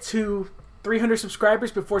we get to 300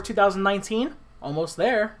 subscribers before 2019? Almost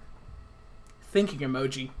there. Thinking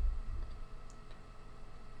emoji.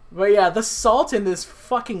 But yeah, the salt in this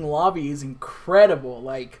fucking lobby is incredible.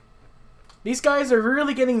 Like, these guys are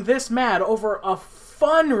really getting this mad over a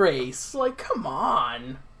fun race. Like, come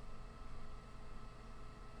on.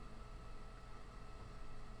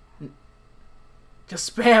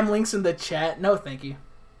 Just spam links in the chat. No, thank you.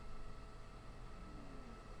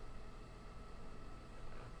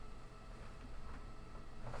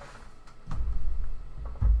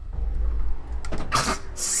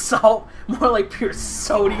 Salt, more like pure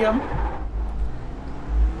sodium.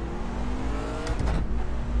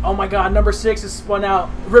 Oh my god, number 6 is spun out.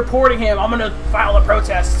 Reporting him. I'm gonna file a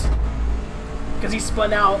protest. Because he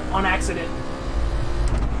spun out on accident.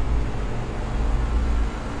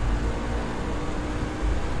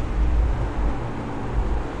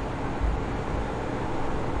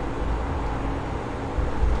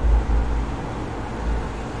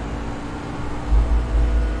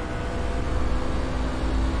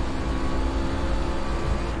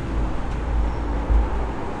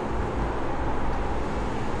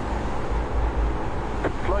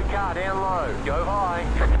 Down low. Go high.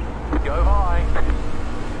 Go high.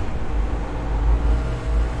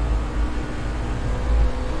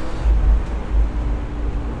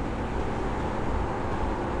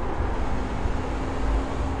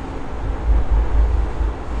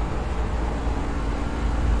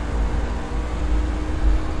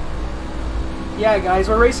 Yeah, guys,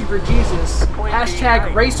 we're racing for Jesus.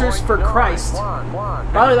 Hashtag Racers for Christ. By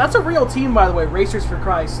the way, that's a real team, by the way. Racers for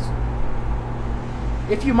Christ.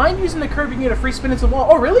 If you mind using the curb, you can get a free spin into the wall.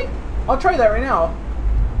 Oh, really? I'll try that right now.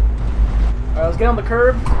 Alright, let's get on the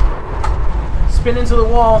curb. Spin into the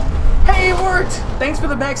wall. Hey, it worked! Thanks for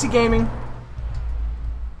the backseat gaming.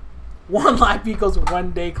 1 lap equals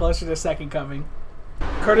 1 day closer to second coming.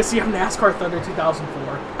 Courtesy of NASCAR Thunder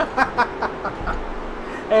 2004.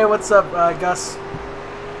 Hey, what's up, Gus?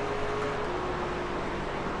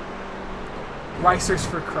 Racers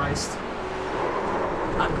for Christ.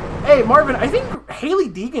 Hey, Marvin, I think Haley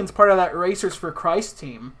Deegan's part of that Racers for Christ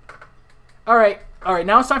team. Alright,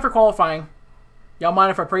 now it's time for qualifying. Y'all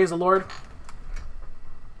mind if I praise the Lord?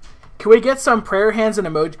 Can we get some prayer hands and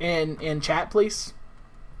emoji in chat, please?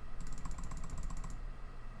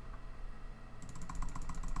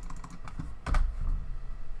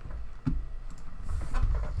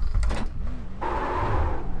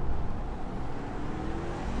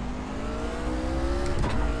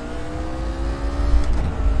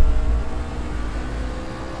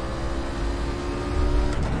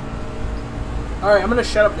 Alright, I'm gonna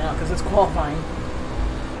shut up now because it's qualifying.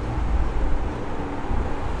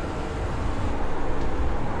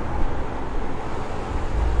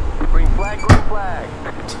 Green flag, green flag.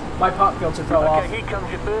 My pop filter fell off. Okay, here comes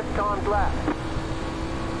your first time lap.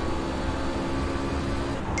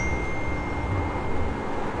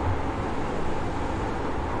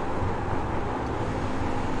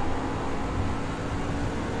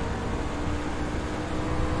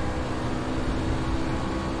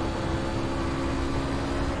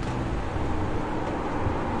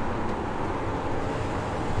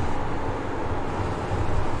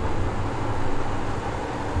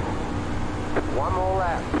 One more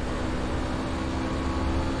lap.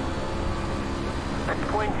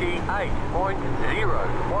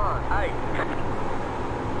 28.018.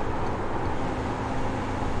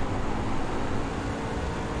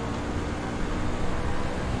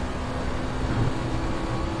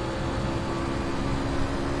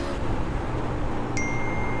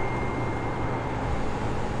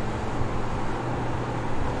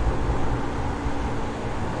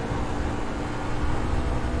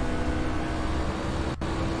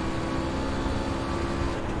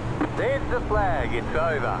 There's the flag, it's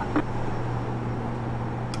over.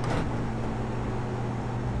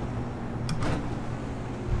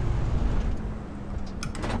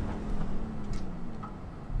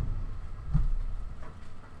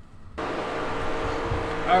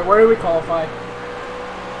 Alright, where do we qualify?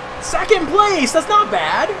 Second place! That's not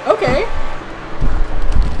bad! Okay.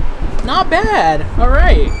 Not bad.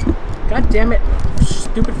 Alright. God damn it.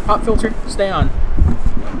 Stupid pop filter. Stay on.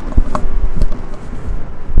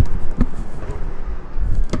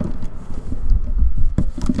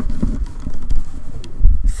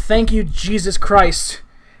 Thank you, Jesus Christ,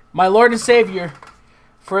 my Lord and Savior,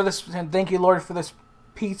 For this, and thank you, Lord, for this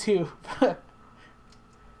P2.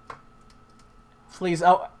 Please,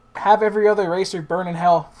 I'll have every other racer burn in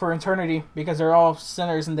hell for eternity because they're all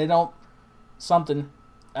sinners and they don't something.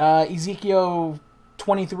 Ezekiel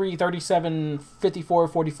 23, 37, 54,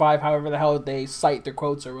 45, however the hell they cite their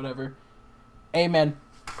quotes or whatever. Amen.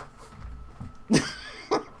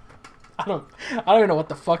 I don't even know what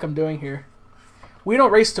the fuck I'm doing here. We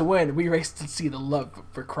don't race to win, we race to see the love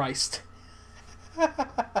for Christ.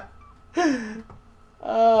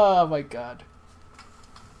 Oh my god.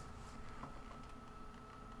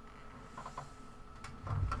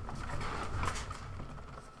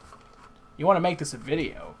 You want to make this a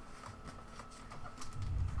video?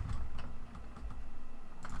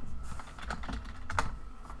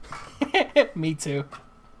 Me too.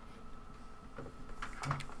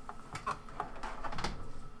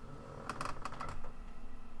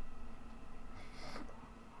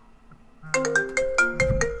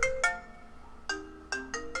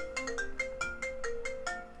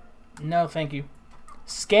 No, thank you.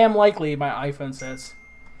 Scam likely, my iPhone says.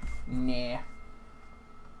 Nah.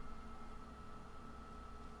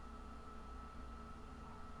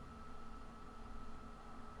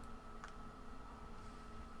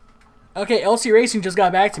 Okay, LC Racing just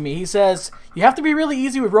got back to me. He says, you have to be really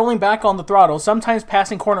easy with rolling back on the throttle, sometimes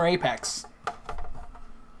passing corner apex.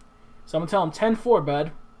 So I'm going to tell him 10-4,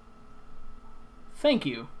 bud. Thank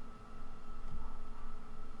you.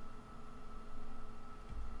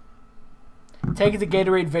 Take it to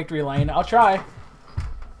Gatorade victory lane. I'll try.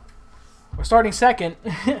 We're starting second.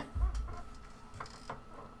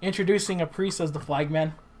 Introducing a priest as the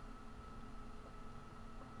flagman.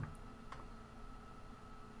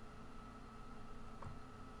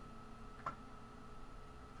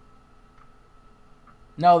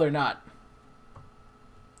 No, they're not.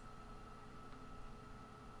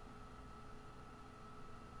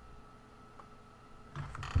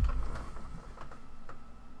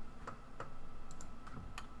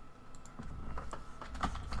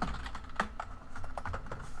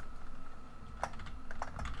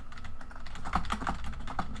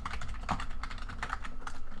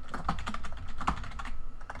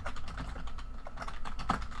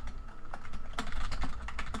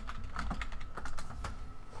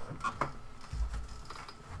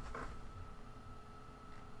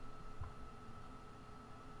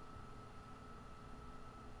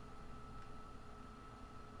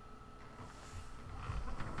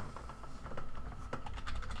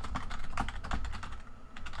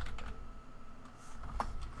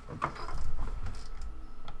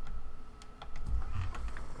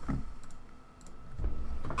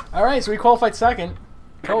 Alright, so we qualified second.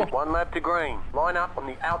 Cool. One lap to green. Line up on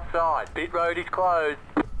the outside. Pit road is closed.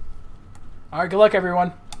 Alright, good luck,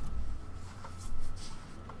 everyone.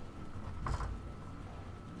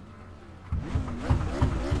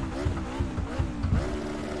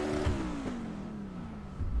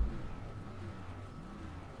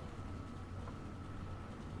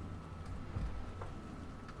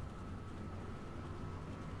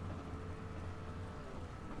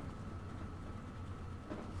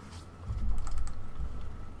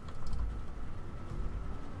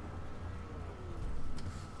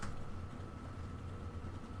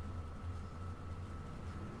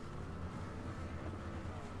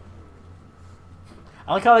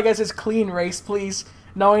 I like how the guy says clean race, please,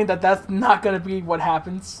 knowing that that's not going to be what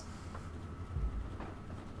happens.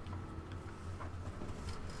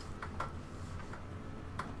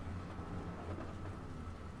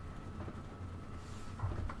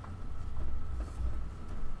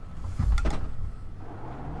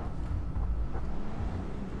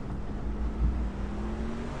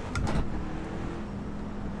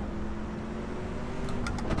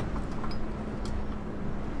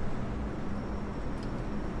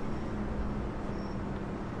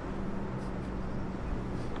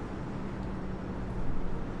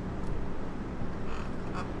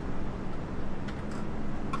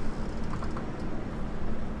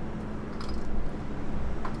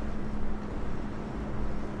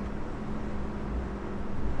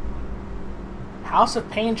 House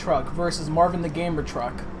of Pain truck versus Marvin the Gamer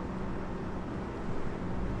truck.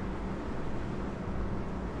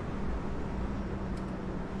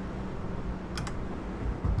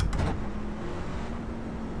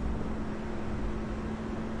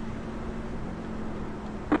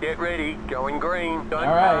 Get ready, going green. Don't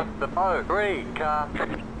All right. pass the 03 car.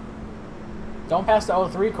 Don't pass the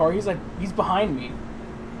 03 car. He's behind me.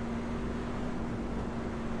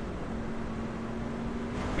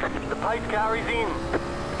 The pace car is in.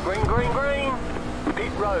 Green, green, green.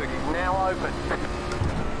 Pit road is now open.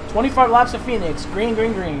 25 laps of Phoenix. Green,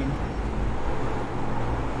 green, green.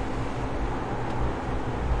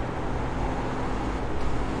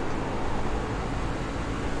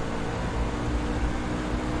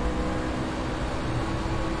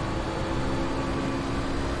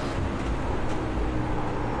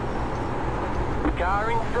 Car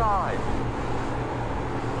inside.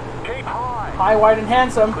 Keep high. High, wide, and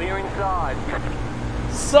handsome. Clear inside.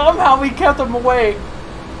 Somehow we kept them away.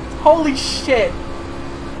 Holy shit.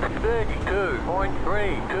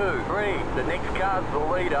 32.323. The next car's the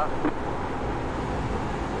leader.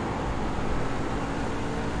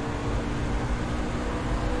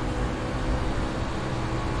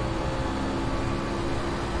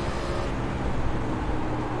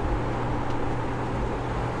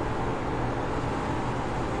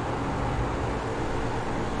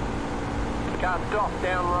 Car stop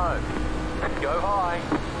down low. Go high.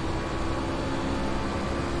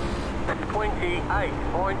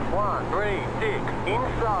 28.136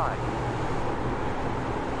 inside.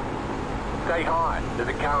 Stay high. There's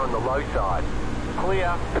a car on the low side.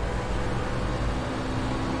 Clear.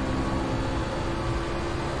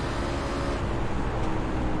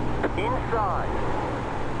 Inside.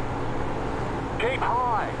 Keep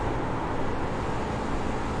high.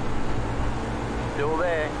 Still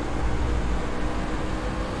there.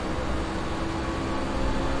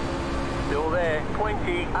 Still there.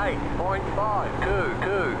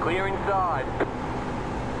 28.522. Clear inside.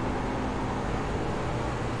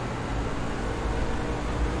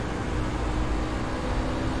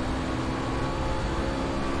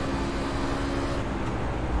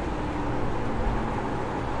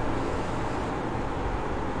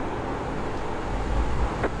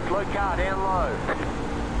 Slow car down low.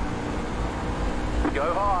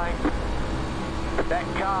 Go high. That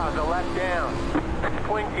car's a lap down.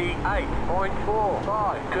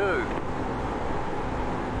 28.452.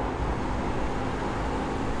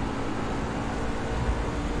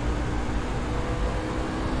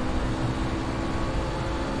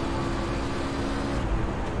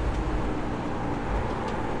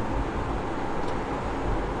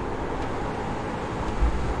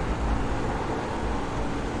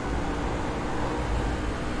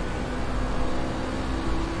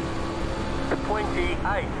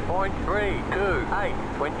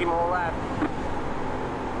 .328. 20 more laps.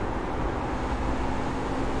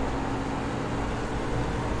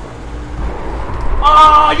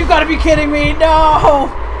 Oh, you gotta be kidding me! No!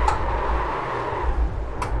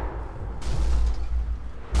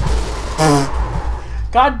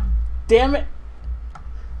 God damn it!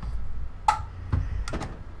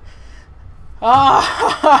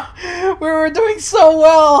 Ah, we were doing so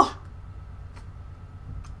well.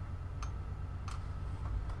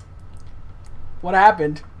 What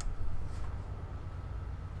happened?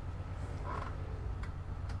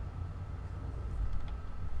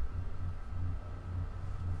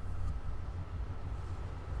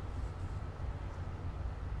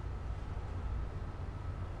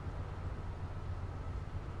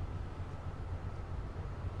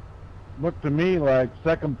 Looked to me like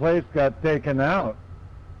second place got taken out.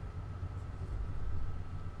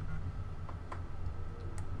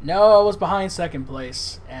 No, I was behind second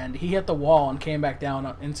place, and he hit the wall and came back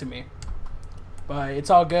down into me. But it's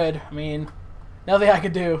all good. I mean, nothing I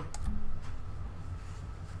could do.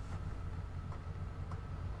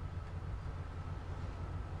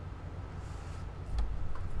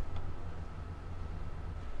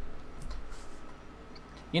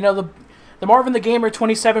 You know, the Marvin the Gamer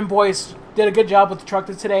 27 boys did a good job with the truck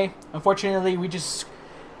today. Unfortunately, we just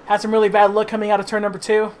had some really bad luck coming out of turn number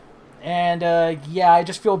 2. And, yeah, I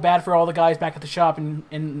just feel bad for all the guys back at the shop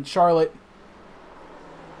in Charlotte.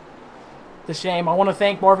 It's a shame. I want to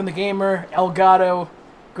thank Marvin the Gamer, Elgato,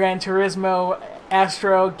 Gran Turismo,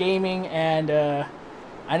 Astro Gaming, and, I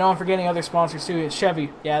know I'm forgetting other sponsors too. It's Chevy.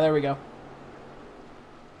 Yeah, there we go.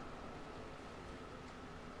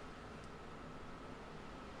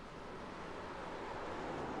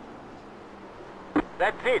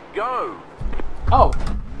 That's it, go! Oh,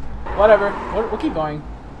 whatever. We'll keep going.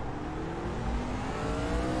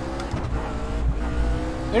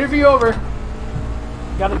 Interview over.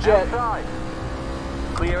 Got a jet. Outside.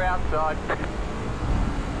 Clear outside.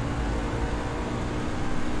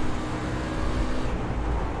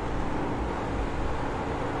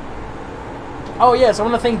 Oh yes, I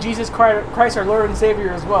want to thank Jesus Christ our Lord and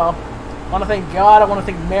Savior as well. I want to thank God, I want to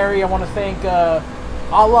thank Mary, I want to thank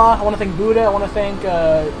Allah, I want to thank Buddha, I want to thank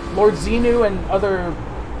Lord Xenu and other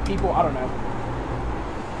people, I don't know.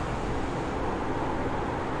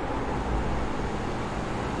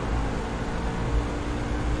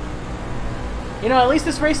 You know, at least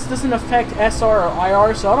this race doesn't affect SR or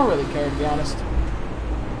IR, so I don't really care, to be honest.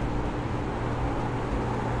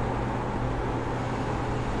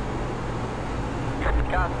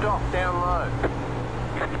 Car stop down low.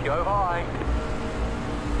 Go high.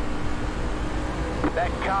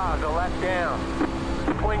 That car's a lap down.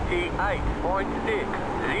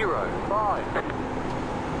 28.605.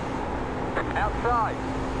 Outside.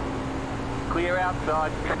 Clear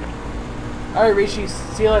outside. Alright, Rishi,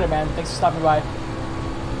 see you later, man. Thanks for stopping by.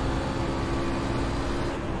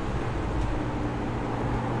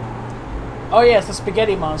 Oh yeah, it's the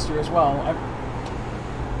spaghetti monster as well.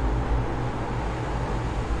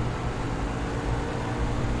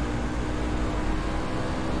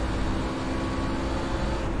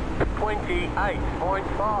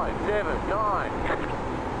 28.579.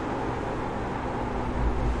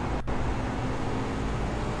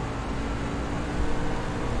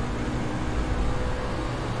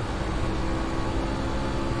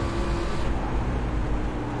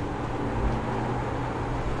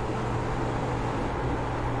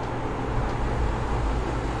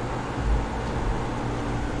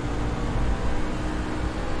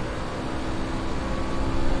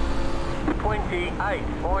 Eight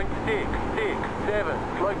point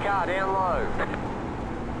 667. Slow car down low.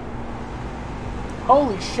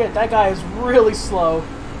 Holy shit, that guy is really slow.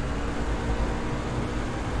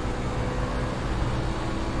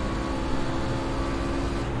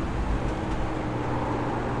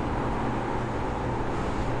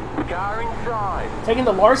 Car inside. Taking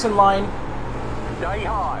the Larson line. Stay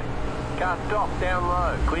high. Car stop down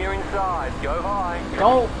low. Clear inside. Go high.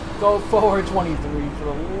 Don't go forward 23 for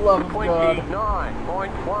the love of God.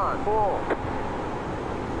 29.14.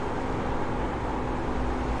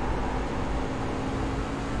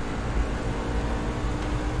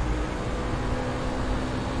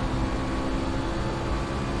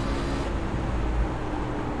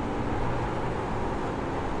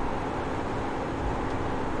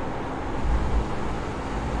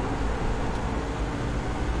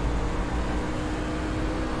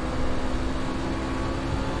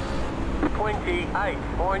 Eight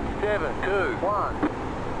point 721.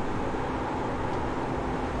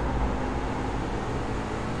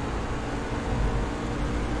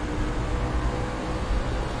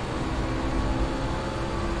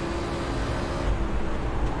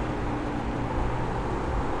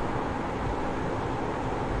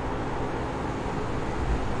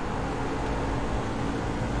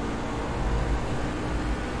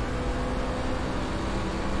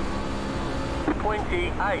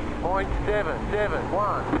 Eight point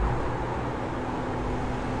 771.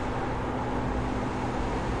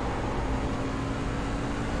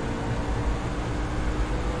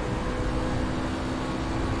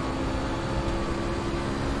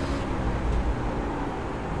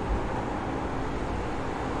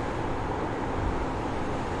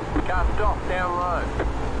 Car stop down low.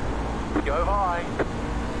 Go high.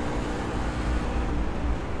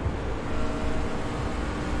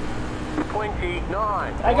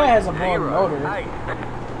 29. That guy has a blown motor.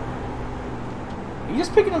 You're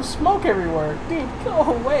just picking up smoke everywhere. Dude,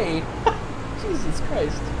 go away. Jesus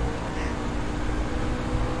Christ.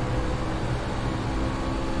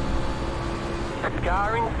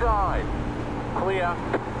 Car inside. Clear.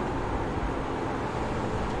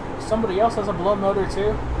 Somebody else has a blown motor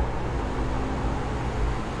too.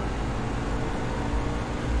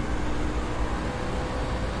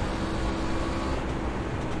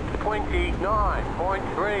 Nine point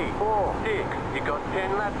 346. You got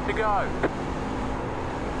 10 laps to go.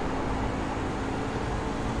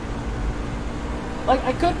 Like,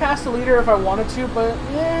 I could pass the leader if I wanted to, but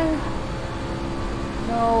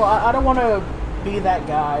no, I don't want to be that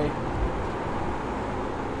guy.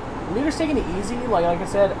 The leader's taking it easy. Like I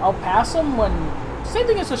said, I'll pass him when. Same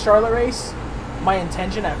thing as the Charlotte race. My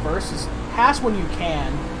intention at first is pass when you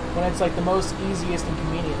can. When it's like the most easiest and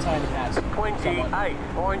convenient time to pass.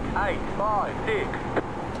 28.856.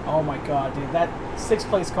 Oh my god, dude. That 6th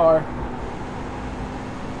place car.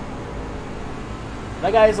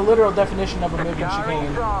 That guy is a literal definition of a moving chicane.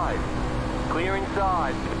 Inside. Clear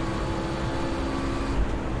inside.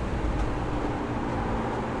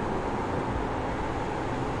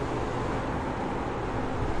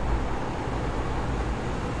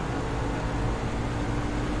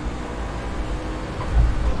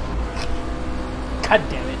 God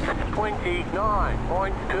damn it.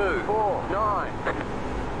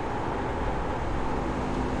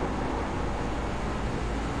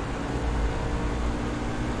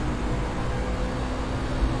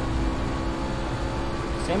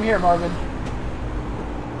 Same here, Marvin.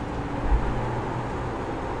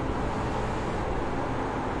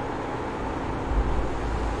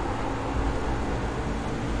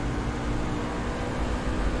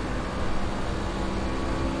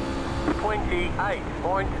 Eight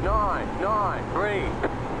point 993.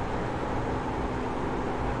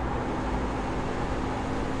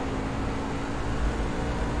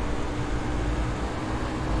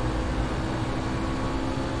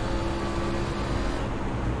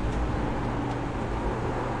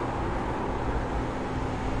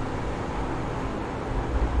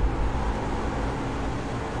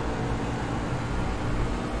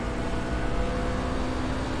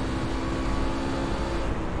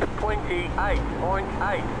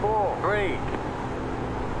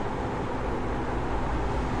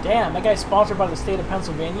 28.843. Damn, that guy's sponsored by the state of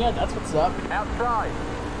Pennsylvania? That's what's up. Outside.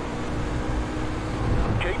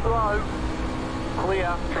 Keep low.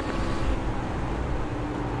 Clear.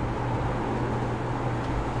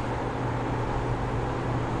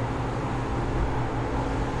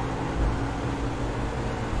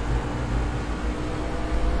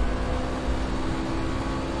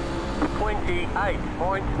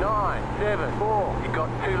 .974. You've got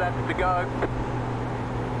 2 laps to go.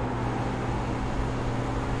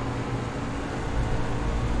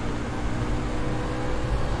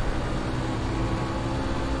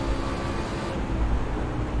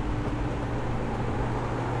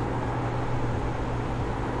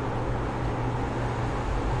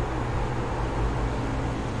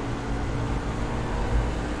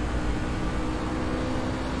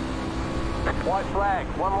 White flag,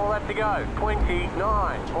 1 more lap to go.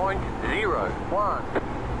 29.01.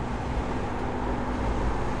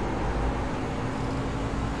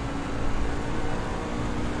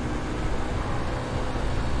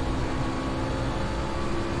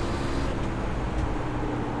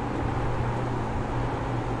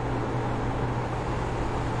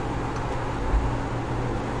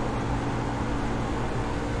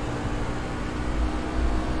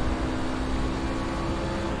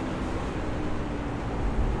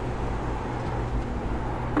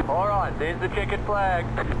 Alright, there's the checkered flag.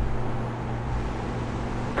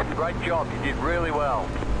 Great job, you did really well.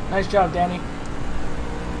 Nice job, Danny.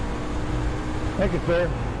 Thank you, sir.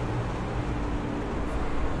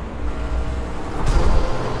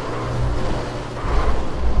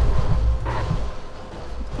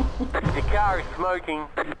 Your car is smoking.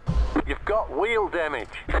 You've got wheel damage.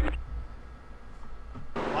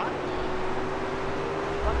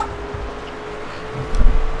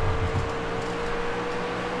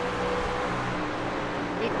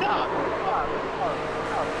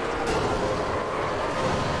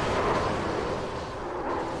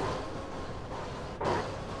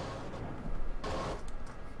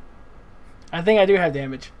 I think I do have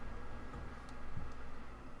damage.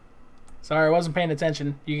 Sorry, I wasn't paying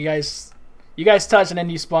attention. You guys touched and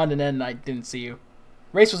then you spawned and then I didn't see you.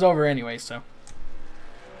 Race was over anyway, so.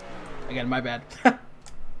 Again, my bad.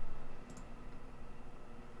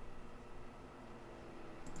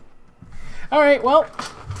 Alright, well.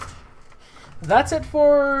 That's it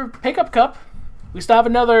for Pickup Cup. We still have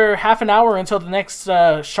another half an hour until the next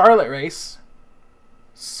Charlotte race.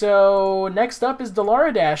 So, next up is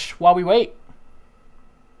Delara Dash while we wait.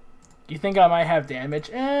 You think I might have damage?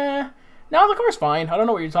 No, the car's fine. I don't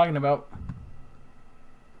know what you're talking about.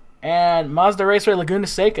 And Mazda Raceway Laguna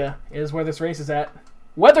Seca is where this race is at.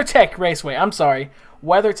 WeatherTech Raceway, I'm sorry.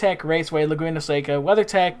 WeatherTech Raceway Laguna Seca.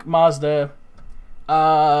 WeatherTech, Mazda,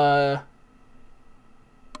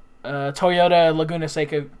 Toyota Laguna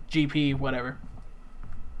Seca GP, whatever.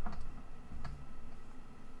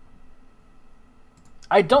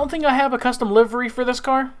 I don't think I have a custom livery for this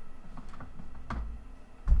car.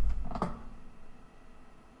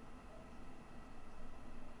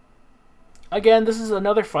 Again, this is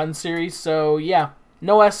another fun series, so yeah,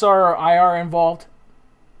 no SR or IR involved.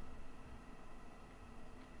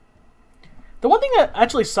 The one thing that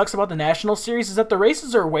actually sucks about the National Series is that the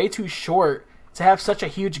races are way too short to have such a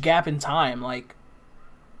huge gap in time. Like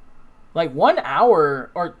 1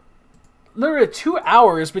 hour or literally 2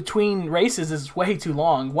 hours between races is way too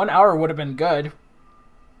long. 1 hour would have been good.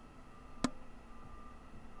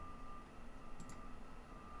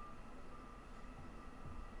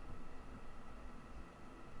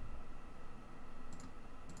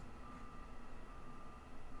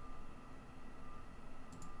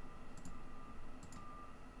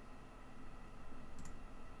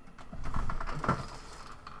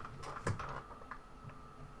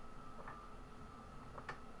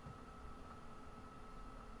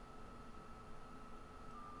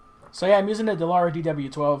 So yeah, I'm using the Delara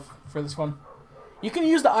DW12 for this one. You can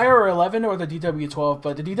use the IR11 or the DW12,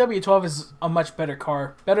 but the DW12 is a much better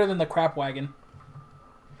car. Better than the crap wagon.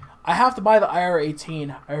 I have to buy the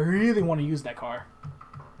IR18. I really want to use that car.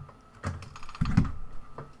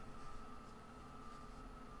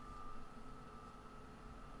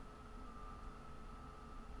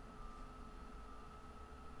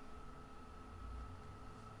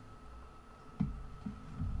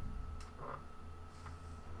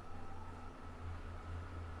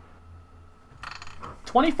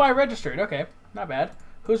 $25 registered. Okay, not bad.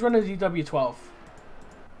 Who's running the DW12?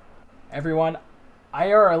 Everyone.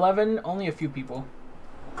 IR11, only a few people.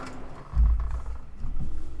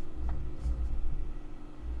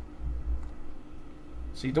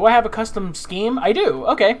 See, do I have a custom scheme? I do.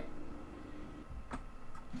 Okay,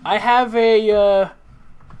 I have a,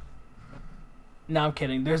 no, I'm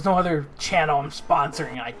kidding. There's no other channel I'm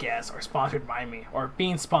sponsoring, I guess, or sponsored by me, or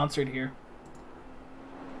being sponsored here.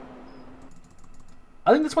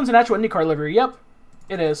 I think this one's an actual IndyCar livery. Yep,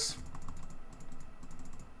 it is.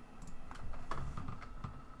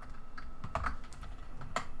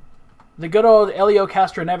 The good old Elio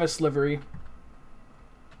Castroneves livery.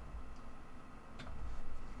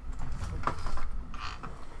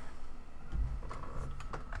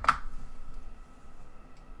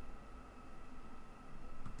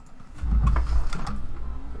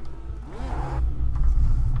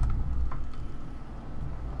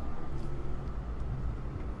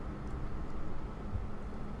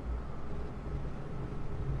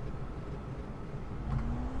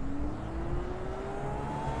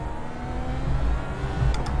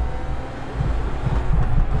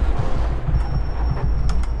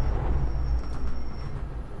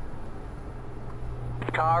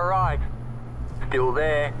 Car right. Still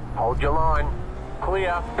there. Hold your line.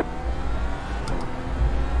 Clear.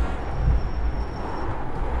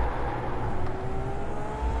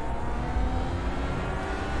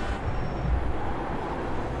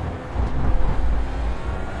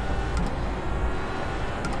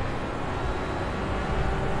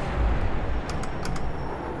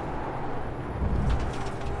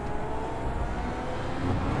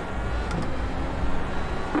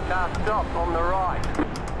 Car stop on the right.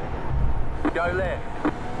 Go left.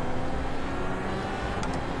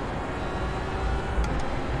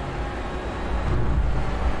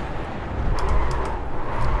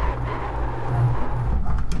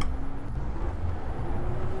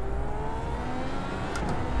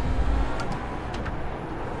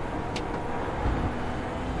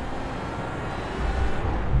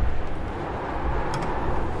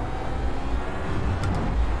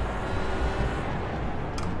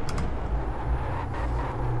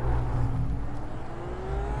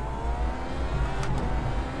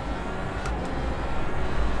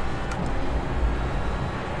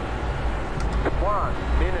 One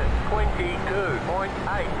minute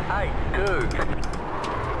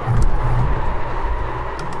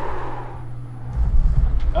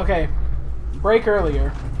 22.882. Okay, break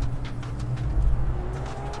earlier.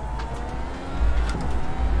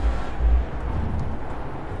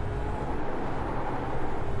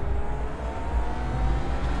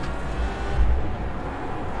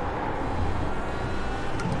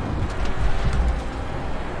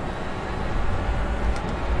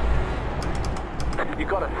 You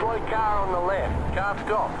got a slow car on the left. Car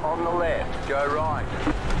stop on the left. Go right.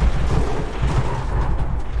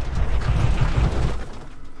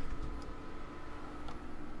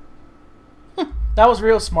 That was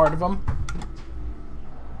real smart of him.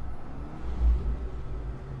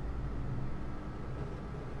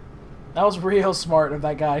 That was real smart of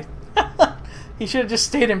that guy. He should have just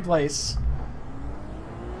stayed in place.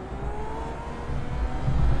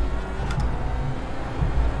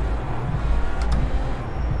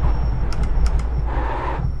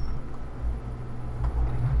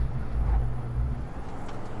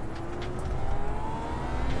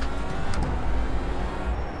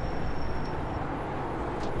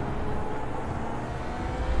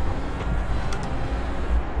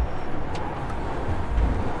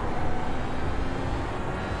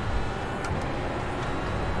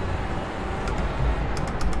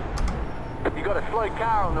 You got a slow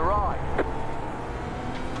car on the right.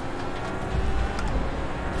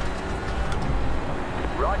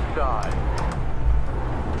 Right side.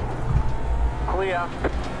 Clear.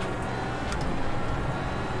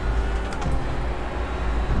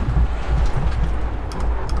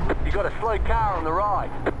 You got a slow car on the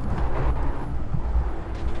right.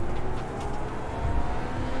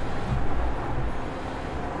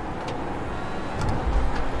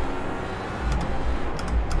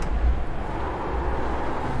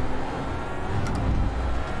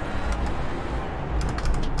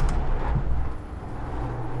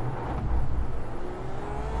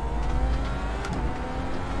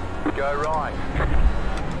 Go right.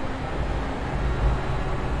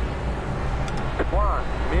 1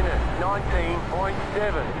 minute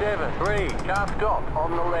 19.773. Car stop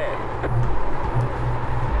on the left.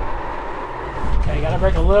 Okay, gotta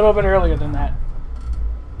break a little bit earlier than that.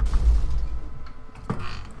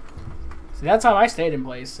 See, that time I stayed in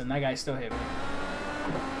place, and that guy still hit me.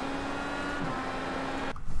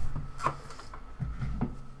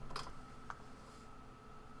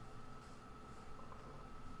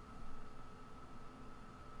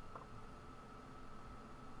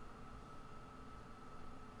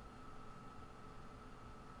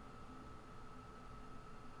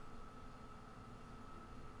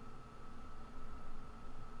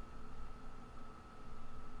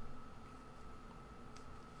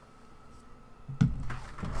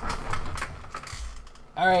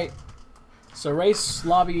 Alright. So race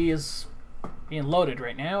lobby is being loaded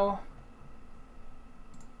right now.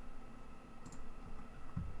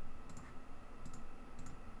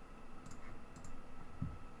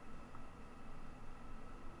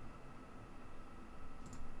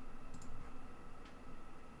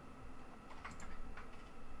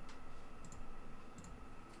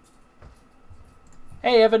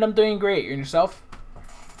 Hey Evan, I'm doing great. You and yourself?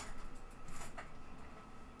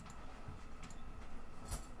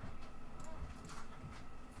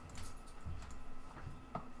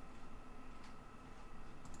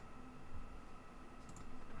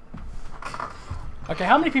 Okay,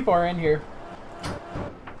 how many people are in here?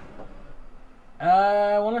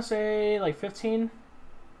 I want to say like 15.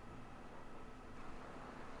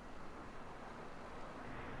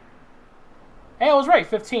 Hey, I was right,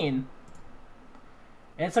 15.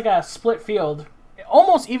 And it's like a split field,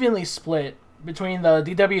 almost evenly split between the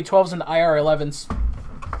DW12s and the IR11s.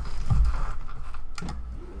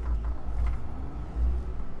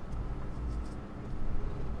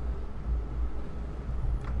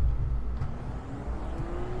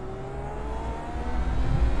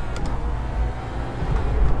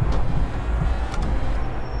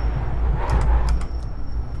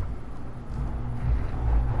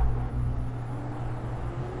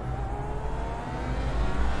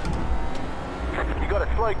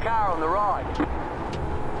 Slow car on the right.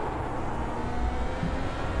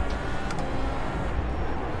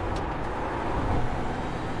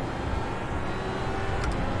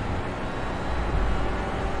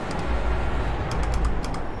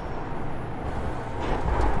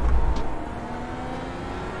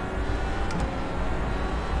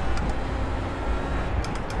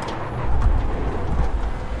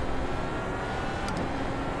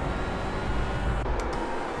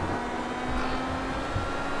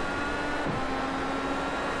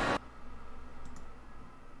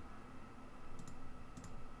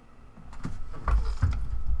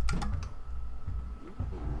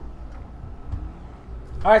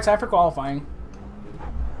 Alright, time for qualifying.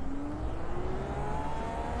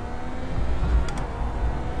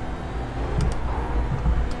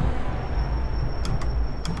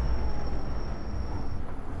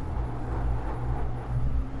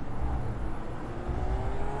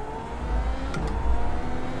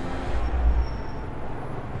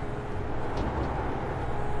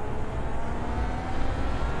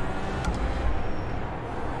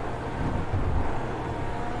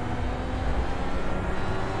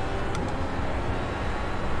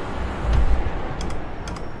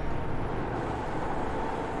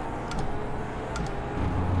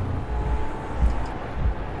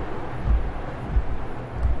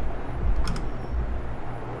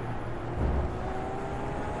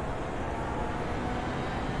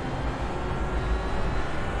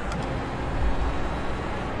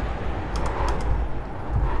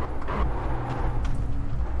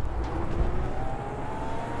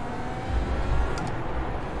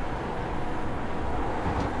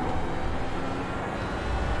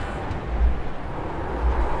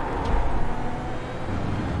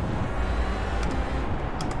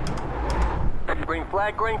 Green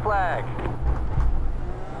flag, green flag.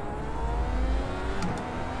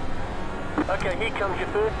 Okay, here comes your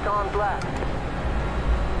first time lap.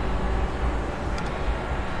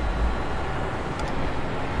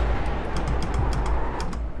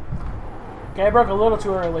 Okay, I broke a little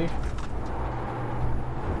too early.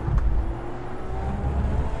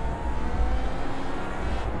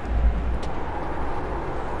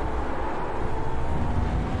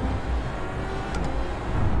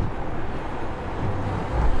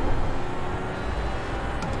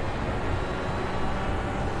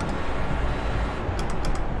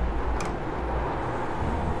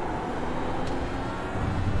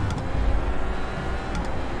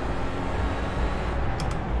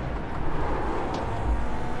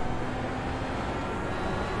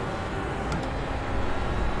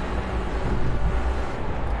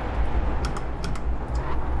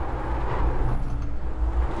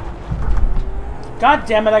 God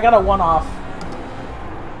damn it, I got a one-off.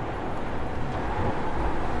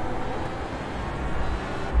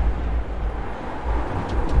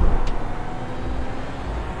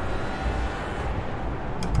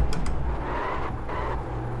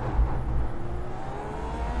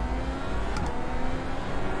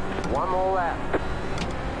 One more lap.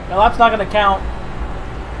 The lap's not gonna count.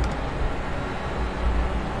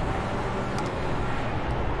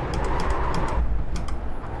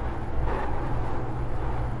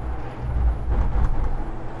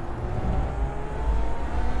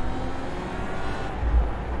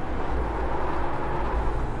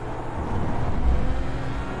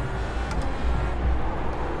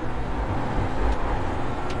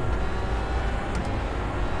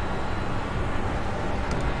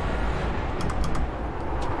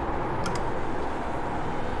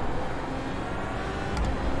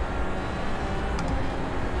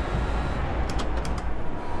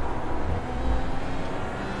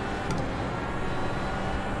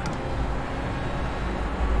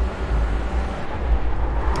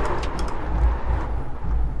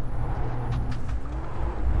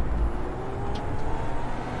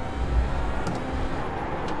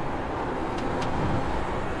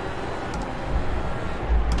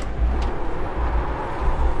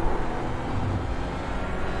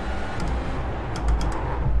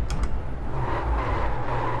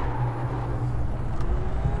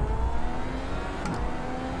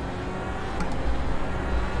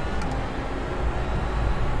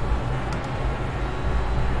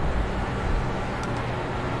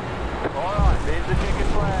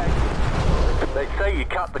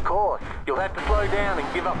 cut the course. You'll have to slow down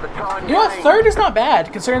and give up the time. You know what? gained. Third is not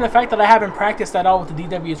bad, considering the fact that I haven't practiced at all with the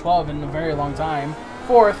DW12 in a very long time.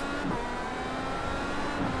 Fourth.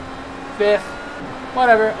 Fifth.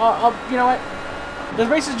 Whatever. You know what? This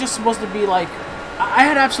race is just supposed to be like... I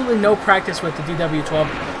had absolutely no practice with the DW12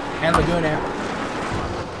 and Laguna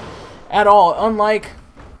at all, unlike...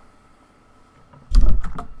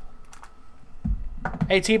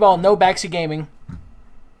 Hey, T-Ball, no backseat gaming.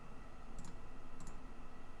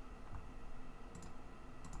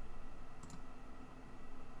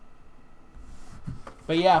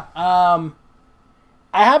 But yeah, I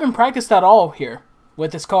haven't practiced at all here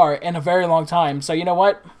with this car in a very long time. So you know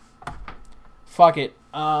what? Fuck it.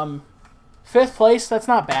 5th place, that's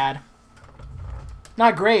not bad.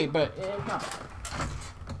 Not great, but it's not bad.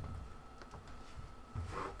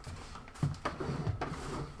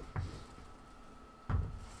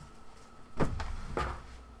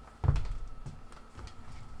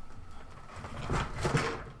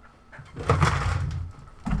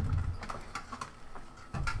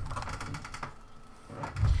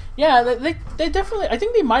 Yeah, they definitely... I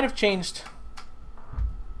think they might have changed...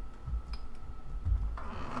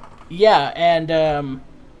 Yeah, and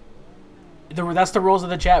that's the rules of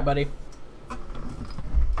the chat, buddy.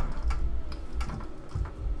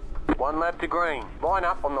 1 lap to green. Line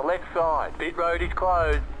up on the left side. Pit road is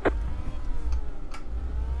closed.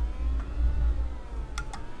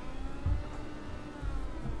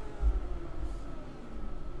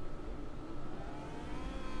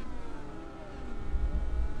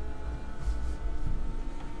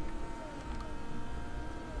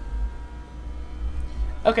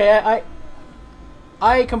 Okay,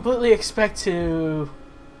 I completely expect to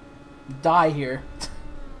die here.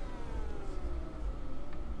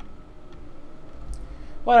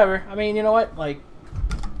 Whatever. I mean, you know what? Like,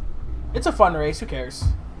 it's a fun race. Who cares?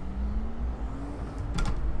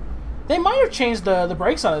 They might have changed the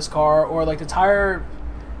brakes on this car, or like the tire,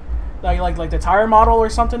 like the tire model or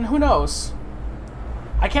something. Who knows?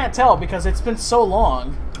 I can't tell because it's been so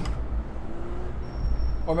long.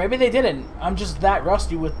 Or maybe they didn't. I'm just that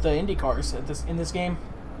rusty with the Indy cars in this game.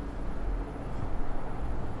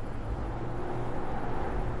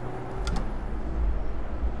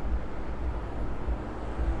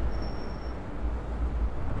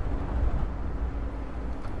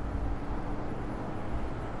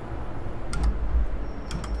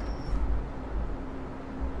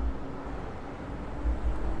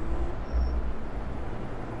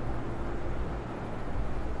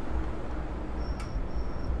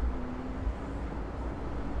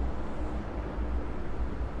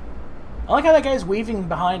 I like how that guy's weaving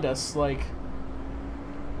behind us, like,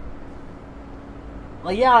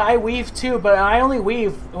 yeah, I weave too, but I only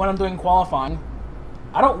weave when I'm doing qualifying.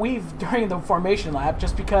 I don't weave during the formation lap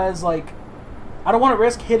just because, like, I don't want to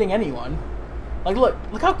risk hitting anyone. Like,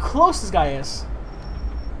 look how close this guy is.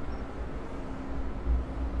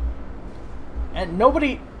 And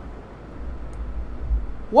nobody...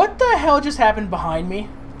 What the hell just happened behind me?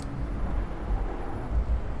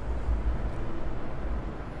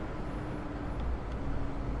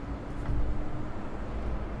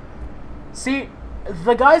 See,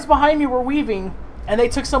 the guys behind me were weaving, and they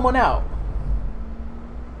took someone out.